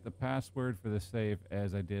not forget the password for the safe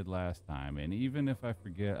as I did last time. And even if I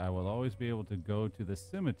forget, I will always be able to go to the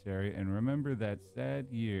cemetery and remember that sad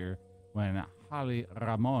year when Holly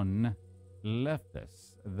Ramon left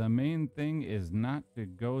us. The main thing is not to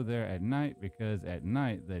go there at night because at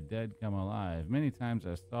night the dead come alive. Many times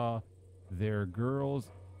I saw their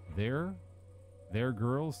girls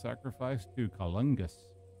sacrificed to Colungus.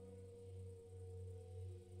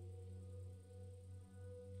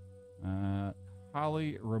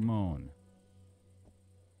 Holly Ramon.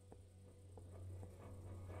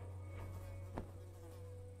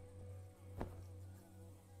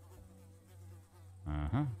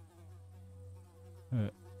 Uh-huh.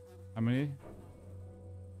 How many?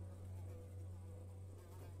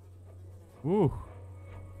 Ooh.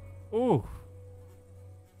 Oof.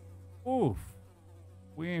 Oof.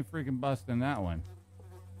 We ain't freaking busting that one.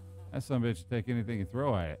 That son of a bitch will take anything you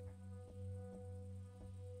throw at it.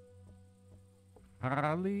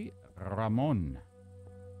 Holly Ramon.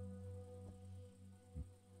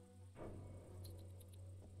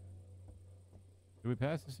 Did we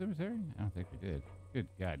pass the cemetery? I don't think we did. Good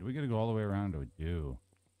God. Do we got to go all the way around? We do.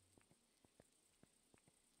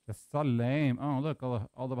 That's so lame. Oh, look.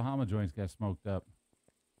 All the Bahama joints got smoked up.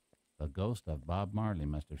 The ghost of Bob Marley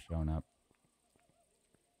must have shown up.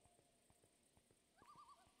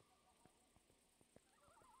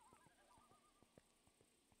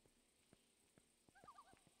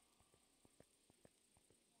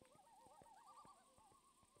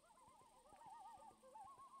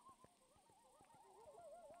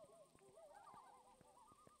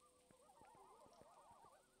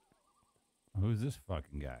 who's this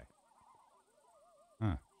fucking guy?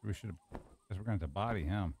 Huh. We should have... Guess we're going to have to body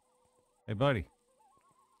him. Hey, buddy.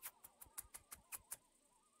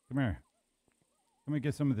 Come here. Come and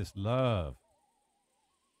get some of this love.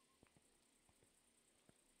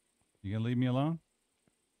 You gonna leave me alone?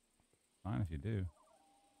 Fine if you do.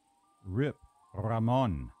 Rip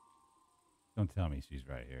Ramon. Don't tell me she's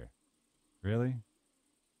right here. Really?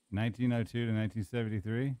 1902 to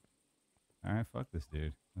 1973? All right, fuck this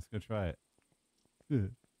dude. Let's go try it.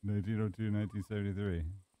 1902, 1973.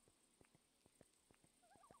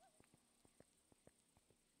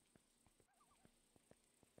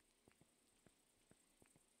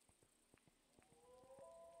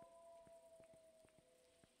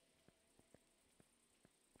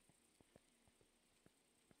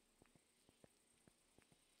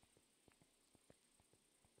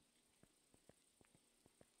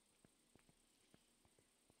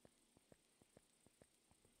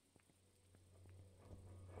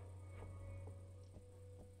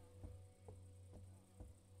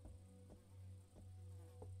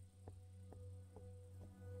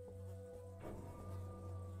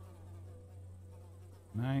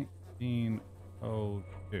 $1902.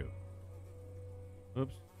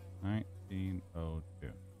 Oops.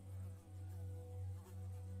 1902.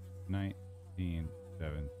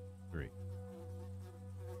 1973.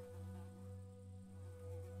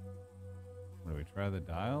 Do we try the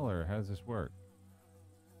dial, or how does this work?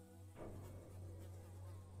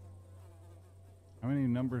 How many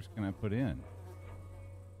numbers can I put in?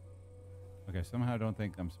 Okay, somehow I don't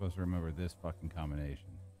think I'm supposed to remember this fucking combination.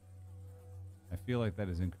 I feel like that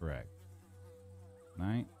is incorrect.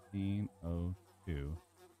 1902.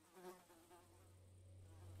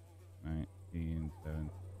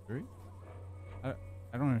 1973? I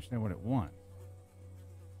don't understand what it wants.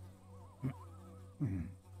 I'm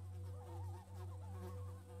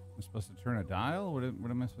supposed to turn a dial? What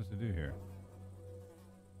am I supposed to do here?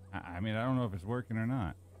 I mean, I don't know if it's working or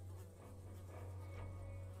not.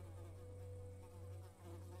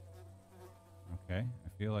 Okay, I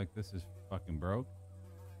feel like this is fucking broke.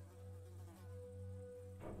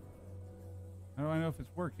 How do I know if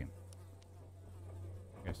it's working?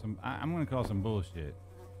 Okay, I'm gonna call some bullshit.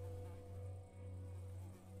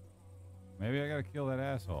 Maybe I gotta kill that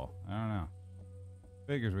asshole. I don't know.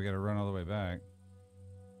 Figures we gotta run all the way back.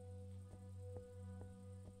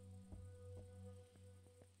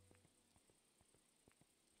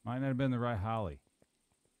 Might not have been the right Holly.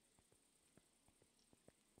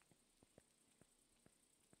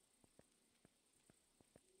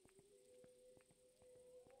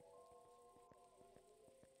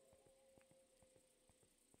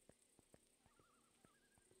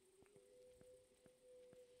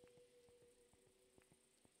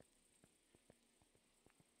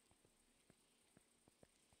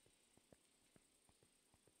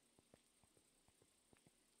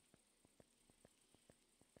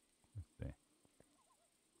 Let's see.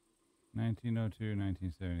 1902,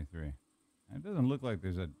 1973. It doesn't look like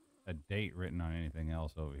there's a date written on anything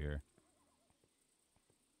else over here.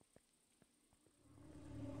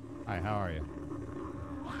 Hi, how are you?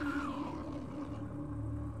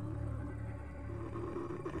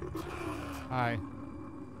 Hi.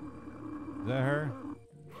 Is that her?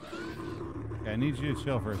 Okay, I need you to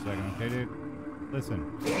chill for a second, okay, dude?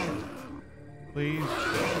 Listen. Please,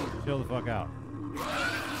 chill the fuck out.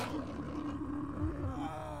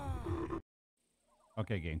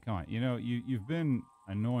 Okay, game, come on. You know, you've been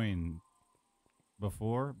annoying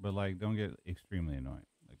before, but, like, don't get extremely annoying.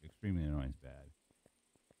 Like, extremely annoying is bad.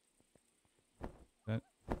 That...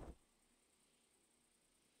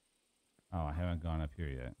 Oh, I haven't gone up here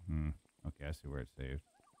yet. Okay, I see where it's saved.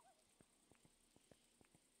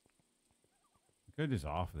 I could just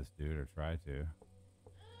off this dude or try to.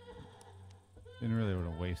 Didn't really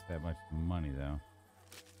want to waste that much money, though.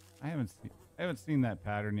 I haven't seen that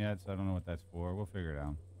pattern yet, so I don't know what that's for. We'll figure it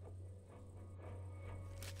out.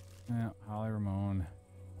 Yeah, Holly Ramone.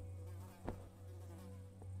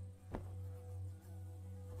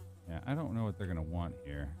 Yeah, I don't know what they're gonna want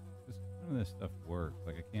here. Just none of this stuff works.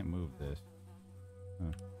 Like, I can't move this.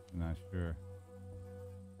 I'm not sure.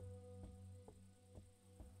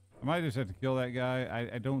 I might just have to kill that guy.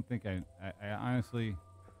 I don't think I honestly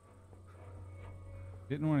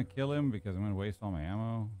didn't want to kill him because I'm gonna waste all my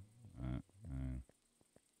ammo.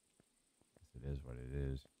 Guess it is what it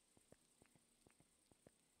is.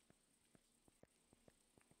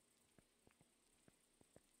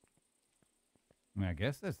 I mean, I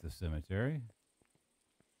guess that's the cemetery.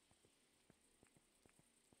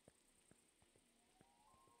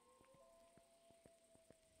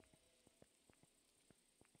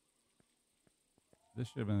 this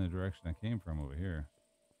should have been the direction I came from over here.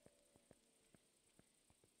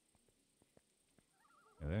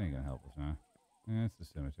 Yeah, that ain't gonna help us, huh? Yeah, it's the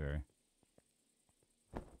cemetery.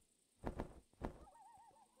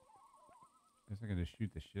 Guess I can just shoot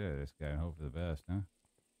the shit out of this guy and hope for the best, huh?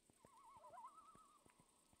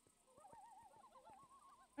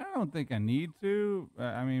 I don't think I need to.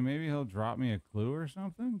 I mean, maybe he'll drop me a clue or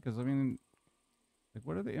something. Because, I mean, like,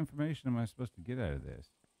 what other information am I supposed to get out of this?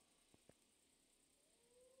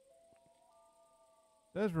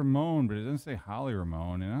 It says Ramon, but it doesn't say Holly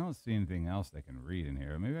Ramon, and I don't see anything else I can read in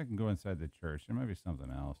here. Maybe I can go inside the church. There might be something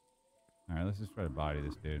else. All right, let's just try to body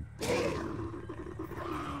this dude.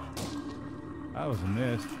 That was a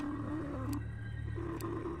miss.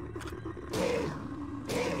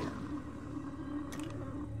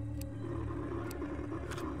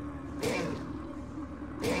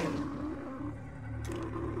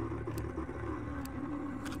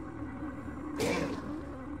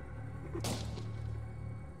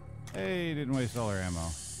 Hey, didn't waste all our ammo.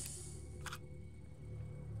 All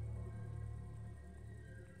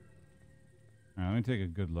right, let me take a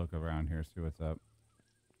good look around here, see what's up.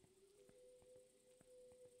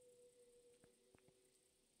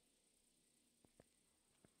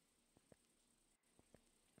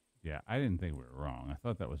 Yeah, I didn't think we were wrong. I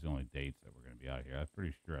thought that was the only dates that were going to be out here. I'm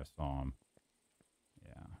pretty sure I saw them.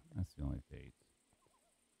 Yeah, that's the only dates.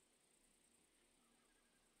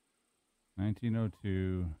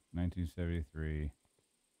 1902, 1973.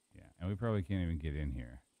 Yeah, and we probably can't even get in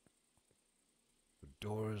here. The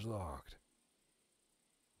door is locked.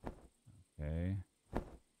 Okay.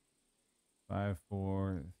 5,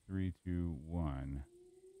 4, 3, 2, 1.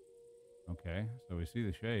 Okay, so we see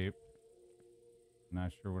the shape.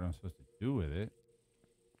 Not sure what I'm supposed to do with it.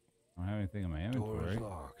 I don't have anything in my inventory. Door is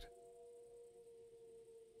locked.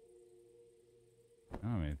 I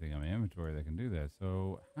don't have anything in my inventory that can do that.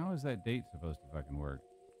 So how is that date supposed to fucking work?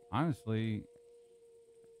 Honestly,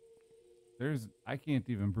 I can't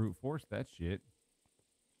even brute force that shit.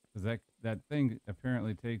 Because that thing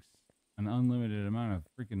apparently takes an unlimited amount of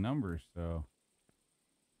freaking numbers. So,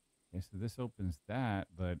 okay, so this opens that,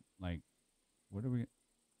 but like, what do we...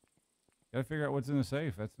 Gotta figure out what's in the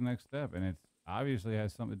safe. That's the next step. And it obviously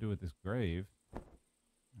has something to do with this grave.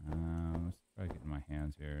 Let's try getting my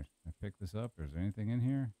hands here. Can I pick this up? Or is there anything in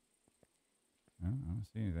here? No, I don't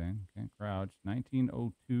see anything. Can't crouch.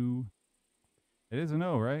 1902. It is an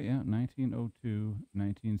O, right? Yeah, 1902,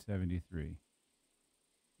 1973.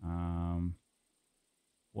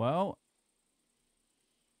 Well,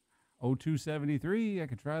 0273, I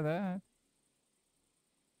could try that.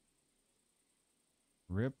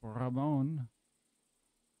 Rip Ramon.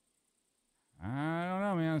 I don't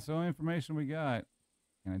know, man. It's the only information we got.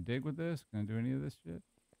 Can I dig with this? Can I do any of this shit?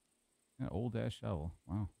 An old ass shovel.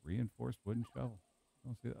 Wow. Reinforced wooden shovel.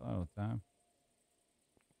 Don't see that all the time.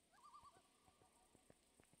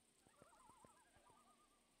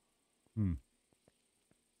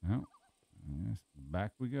 Well, yes,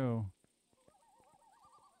 back we go.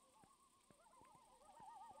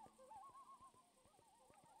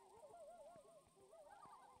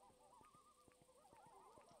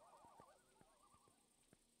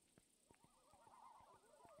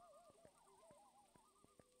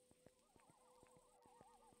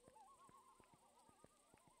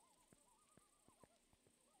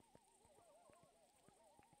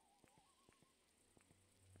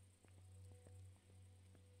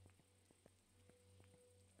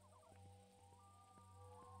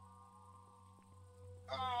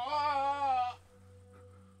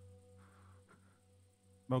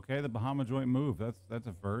 Okay, the Bahama joint move. That's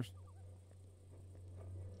a first.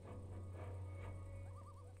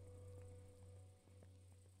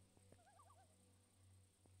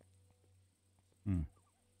 All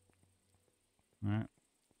right.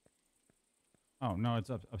 Oh no, it's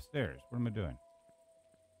upstairs. What am I doing?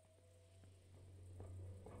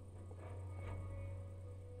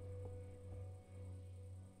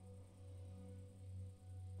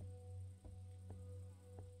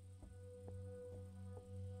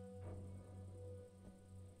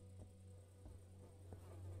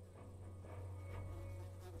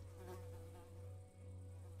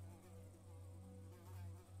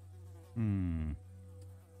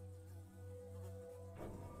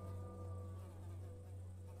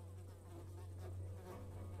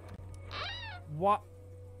 What?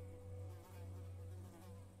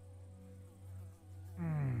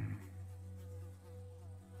 I'm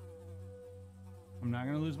not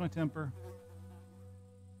going to lose my temper.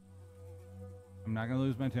 I'm not going to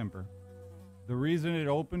lose my temper. The reason it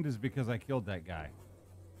opened is because I killed that guy.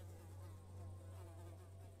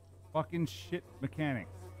 Fucking shit mechanics.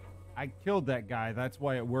 I killed that guy. That's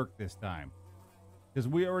why it worked this time. Because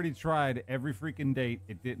we already tried every freaking date.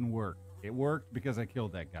 It didn't work. It worked because I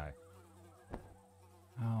killed that guy.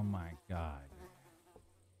 Oh my god.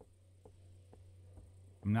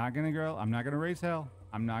 I'm not gonna raise hell.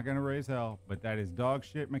 I'm not gonna raise hell. But that is dog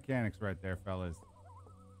shit mechanics right there, fellas.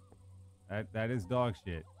 That is dog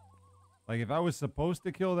shit. Like, if I was supposed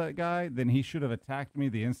to kill that guy, then he should have attacked me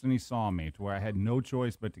the instant he saw me, to where I had no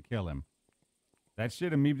choice but to kill him. That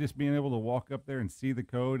shit of me just being able to walk up there and see the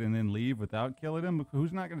code and then leave without killing him,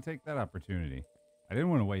 who's not going to take that opportunity? I didn't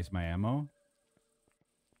want to waste my ammo.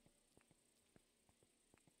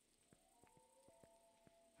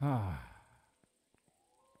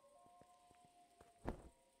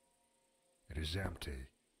 It is empty.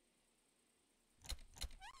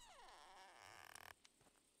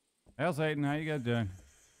 Hell, Satan, how you guys doing?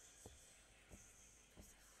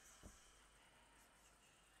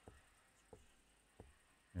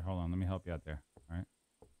 Here, hold on. Let me help you out there. All right?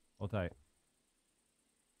 Hold tight.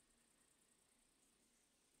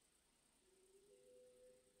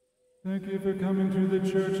 Thank you for coming to the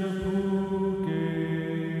Church of Pookie.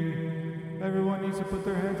 Everyone needs to put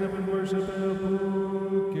their hands up and worship El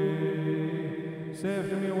Pookie. Say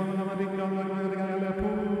after me, Pookie.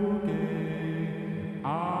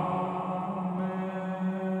 Amen.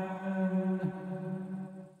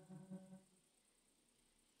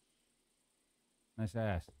 Nice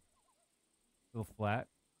ass. A little flat.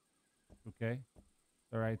 Okay.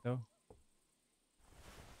 All right, though.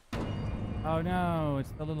 Oh no,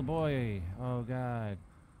 it's the little boy. Oh god.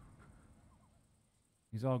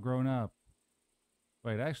 He's all grown up.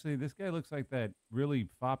 Wait, actually, this guy looks like that really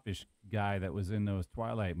foppish guy that was in those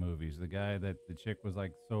Twilight movies. The guy that the chick was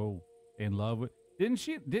like so in love with. Didn't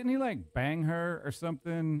he like bang her or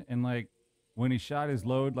something? And like when he shot his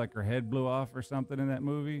load, like her head blew off or something in that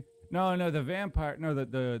movie? No, the vampire, no,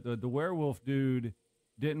 the werewolf dude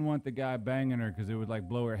didn't want the guy banging her because it would like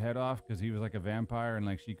blow her head off because he was like a vampire and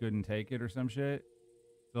like she couldn't take it or some shit.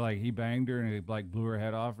 So like he banged her and it like blew her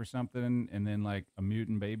head off or something, and then like a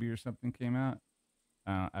mutant baby or something came out.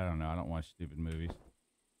 I don't know. I don't watch stupid movies.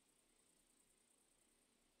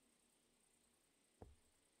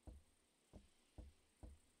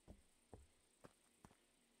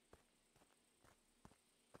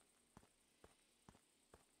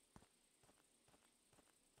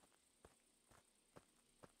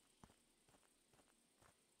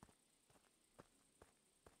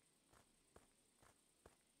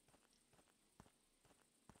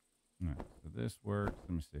 All right, so this works.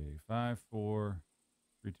 Let me see. 5, 4,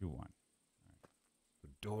 3, 2, 1. All right. The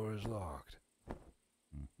door is locked.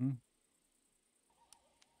 Mm-hmm.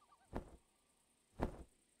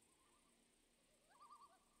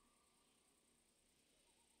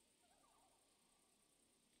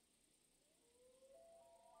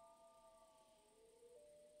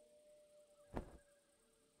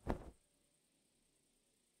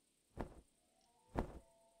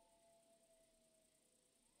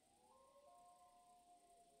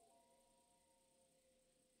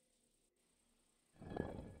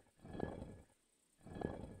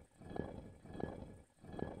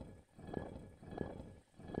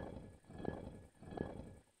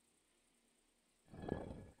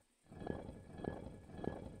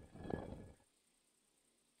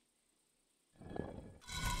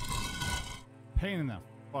 Pain in the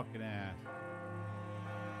fucking ass.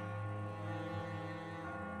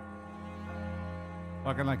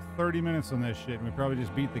 Fucking like 30 minutes on this shit and we probably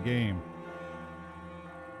just beat the game.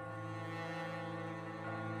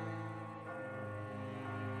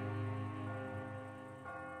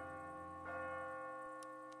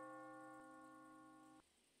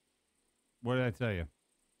 What did I tell you?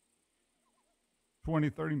 20,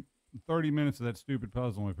 30 minutes of that stupid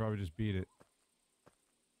puzzle and we probably just beat it.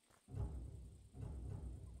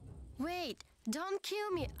 Wait, don't kill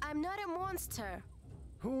me. I'm not a monster.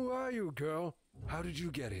 Who are you, girl? How did you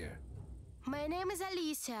get here? My name is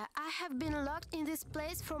Alicia. I have been locked in this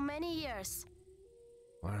place for many years.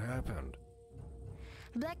 What happened?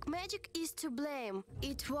 Black magic is to blame.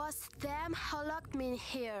 It was them who locked me in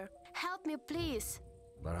here. Help me, please.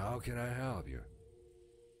 But how can I help you?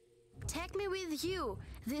 Take me with you.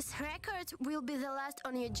 This record will be the last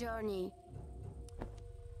on your journey.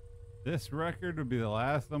 This record would be the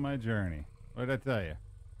last on my journey. What did I tell you?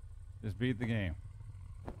 Just beat the game.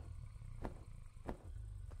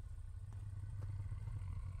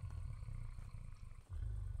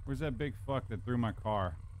 Where's that big fuck that threw my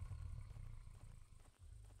car?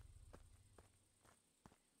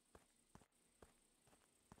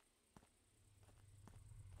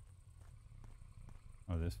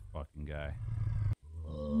 Oh, this fucking guy.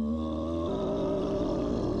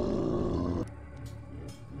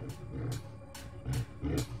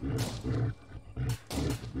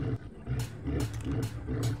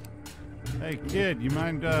 Hey, kid, you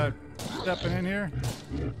mind stepping in here?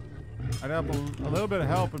 I'd help a little bit of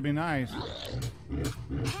help would be nice.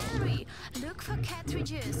 Henry, look for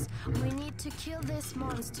cartridges. We need to kill this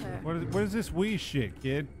monster. What is this wee shit,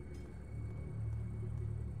 kid?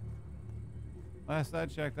 Last I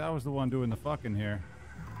checked, I was the one doing the fucking here.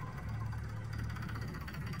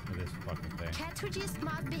 Look at this fucking thing. Cartridges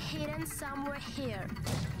must be hidden somewhere here.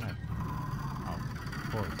 Oh,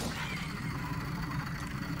 of course.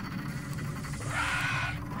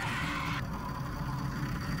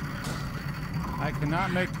 I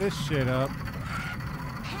cannot make this shit up.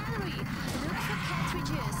 Henry, look for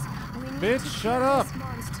cartridges. We need Bitch, to shut kill up. this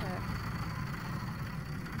monster.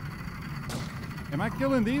 Am I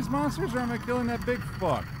killing these monsters or am I killing that big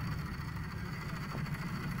fuck?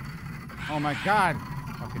 Oh my god.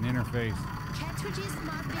 Fucking interface. Cartridges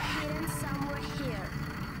must be hidden somewhere here.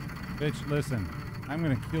 Bitch, listen. I'm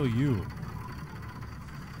gonna kill you.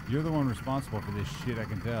 You're the one responsible for this shit, I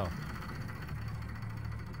can tell.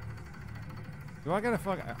 Do I gotta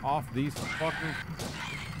fuck off these fuckers?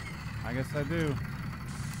 I guess I do.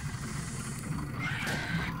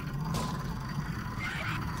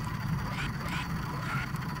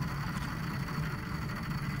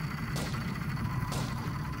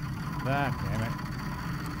 Ah, damn it.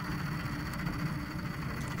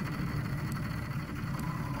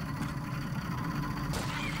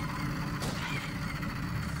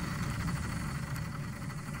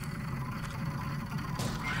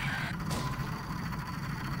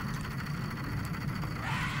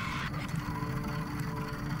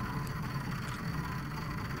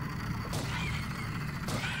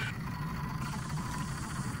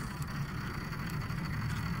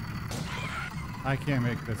 I can't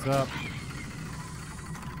make this up.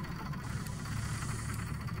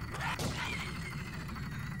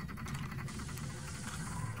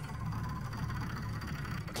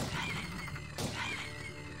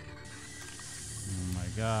 Oh my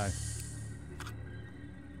god.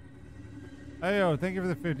 Hey, yo, thank you for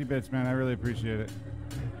the 50 bits, man. I really appreciate it.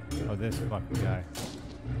 Oh, this fucking guy.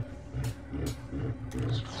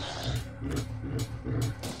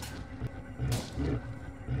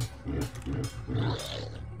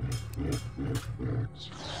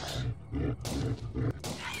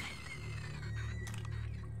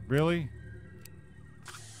 Really?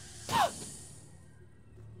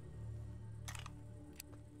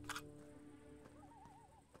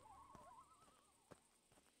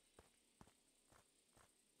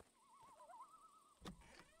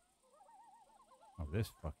 Oh,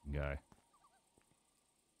 this fucking guy.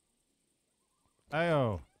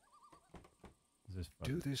 Ayo. Is this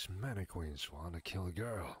Do these mannequins want to kill a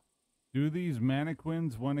girl? Do these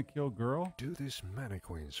mannequins want to kill girl? Do these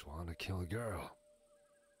mannequins want to kill a girl?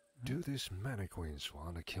 Do these mannequins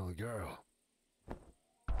want to kill a girl?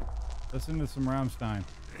 Listen to some Rammstein.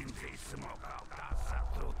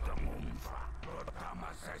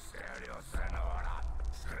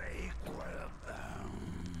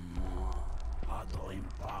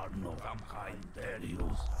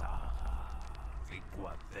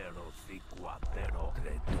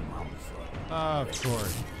 Of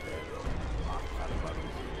course.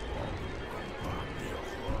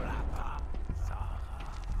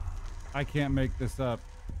 I can't make this up.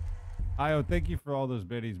 Io, thank you for all those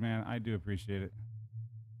biddies, man. I do appreciate it.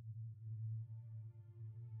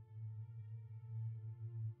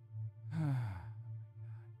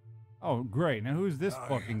 Oh, great. Now who's this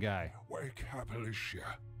fucking guy? Wake up,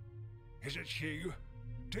 Alicia. Is it you?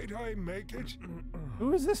 Did I make it?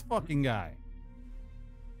 Who is this fucking guy?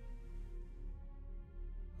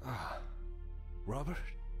 Robert?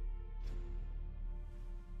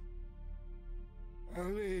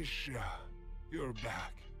 Alicia, you're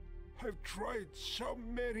back. I've tried so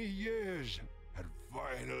many years, and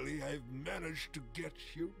finally I've managed to get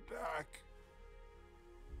you back.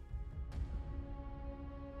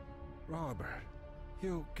 Robert,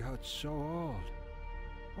 you got so old.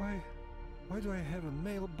 Why do I have a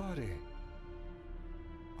male body?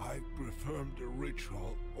 I performed the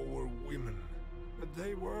ritual over women, but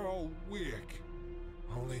they were all weak.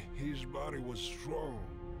 Only his body was strong.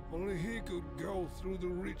 Only he could go through the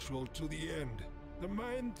ritual to the end. The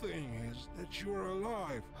main thing is that you're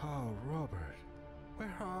alive. Oh, Robert,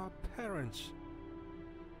 where are our parents?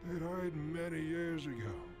 They died many years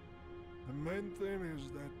ago. The main thing is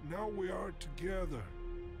that now we are together.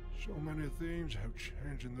 So many things have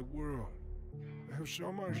changed in the world. I have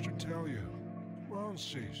so much to tell you. Come on,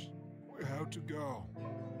 sis. We have to go.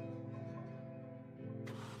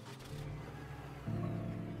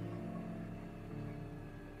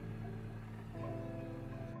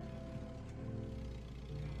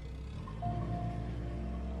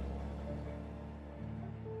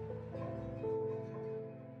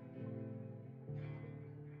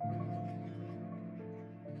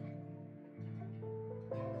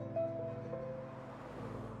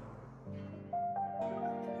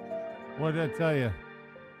 What did I tell you?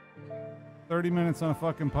 30 minutes on a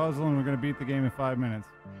fucking puzzle and we're gonna beat the game in 5 minutes.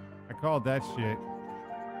 I called that shit.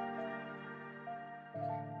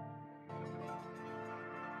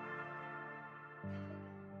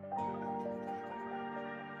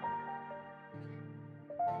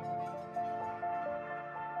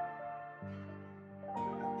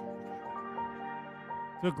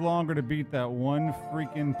 Took longer to beat that one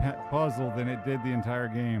freaking puzzle than it did the entire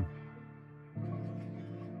game.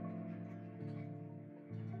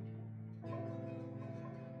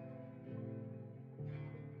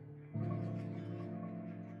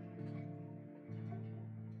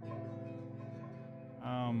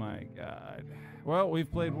 Oh my god. Well,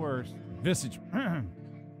 we've played worse. Visage.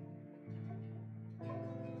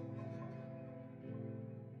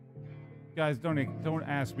 Guys, don't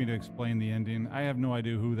ask me to explain the ending. I have no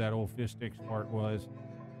idea who that old fish sticks part was.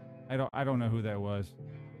 I don't know who that was.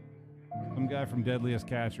 Some guy from Deadliest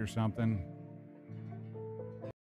Catch or something.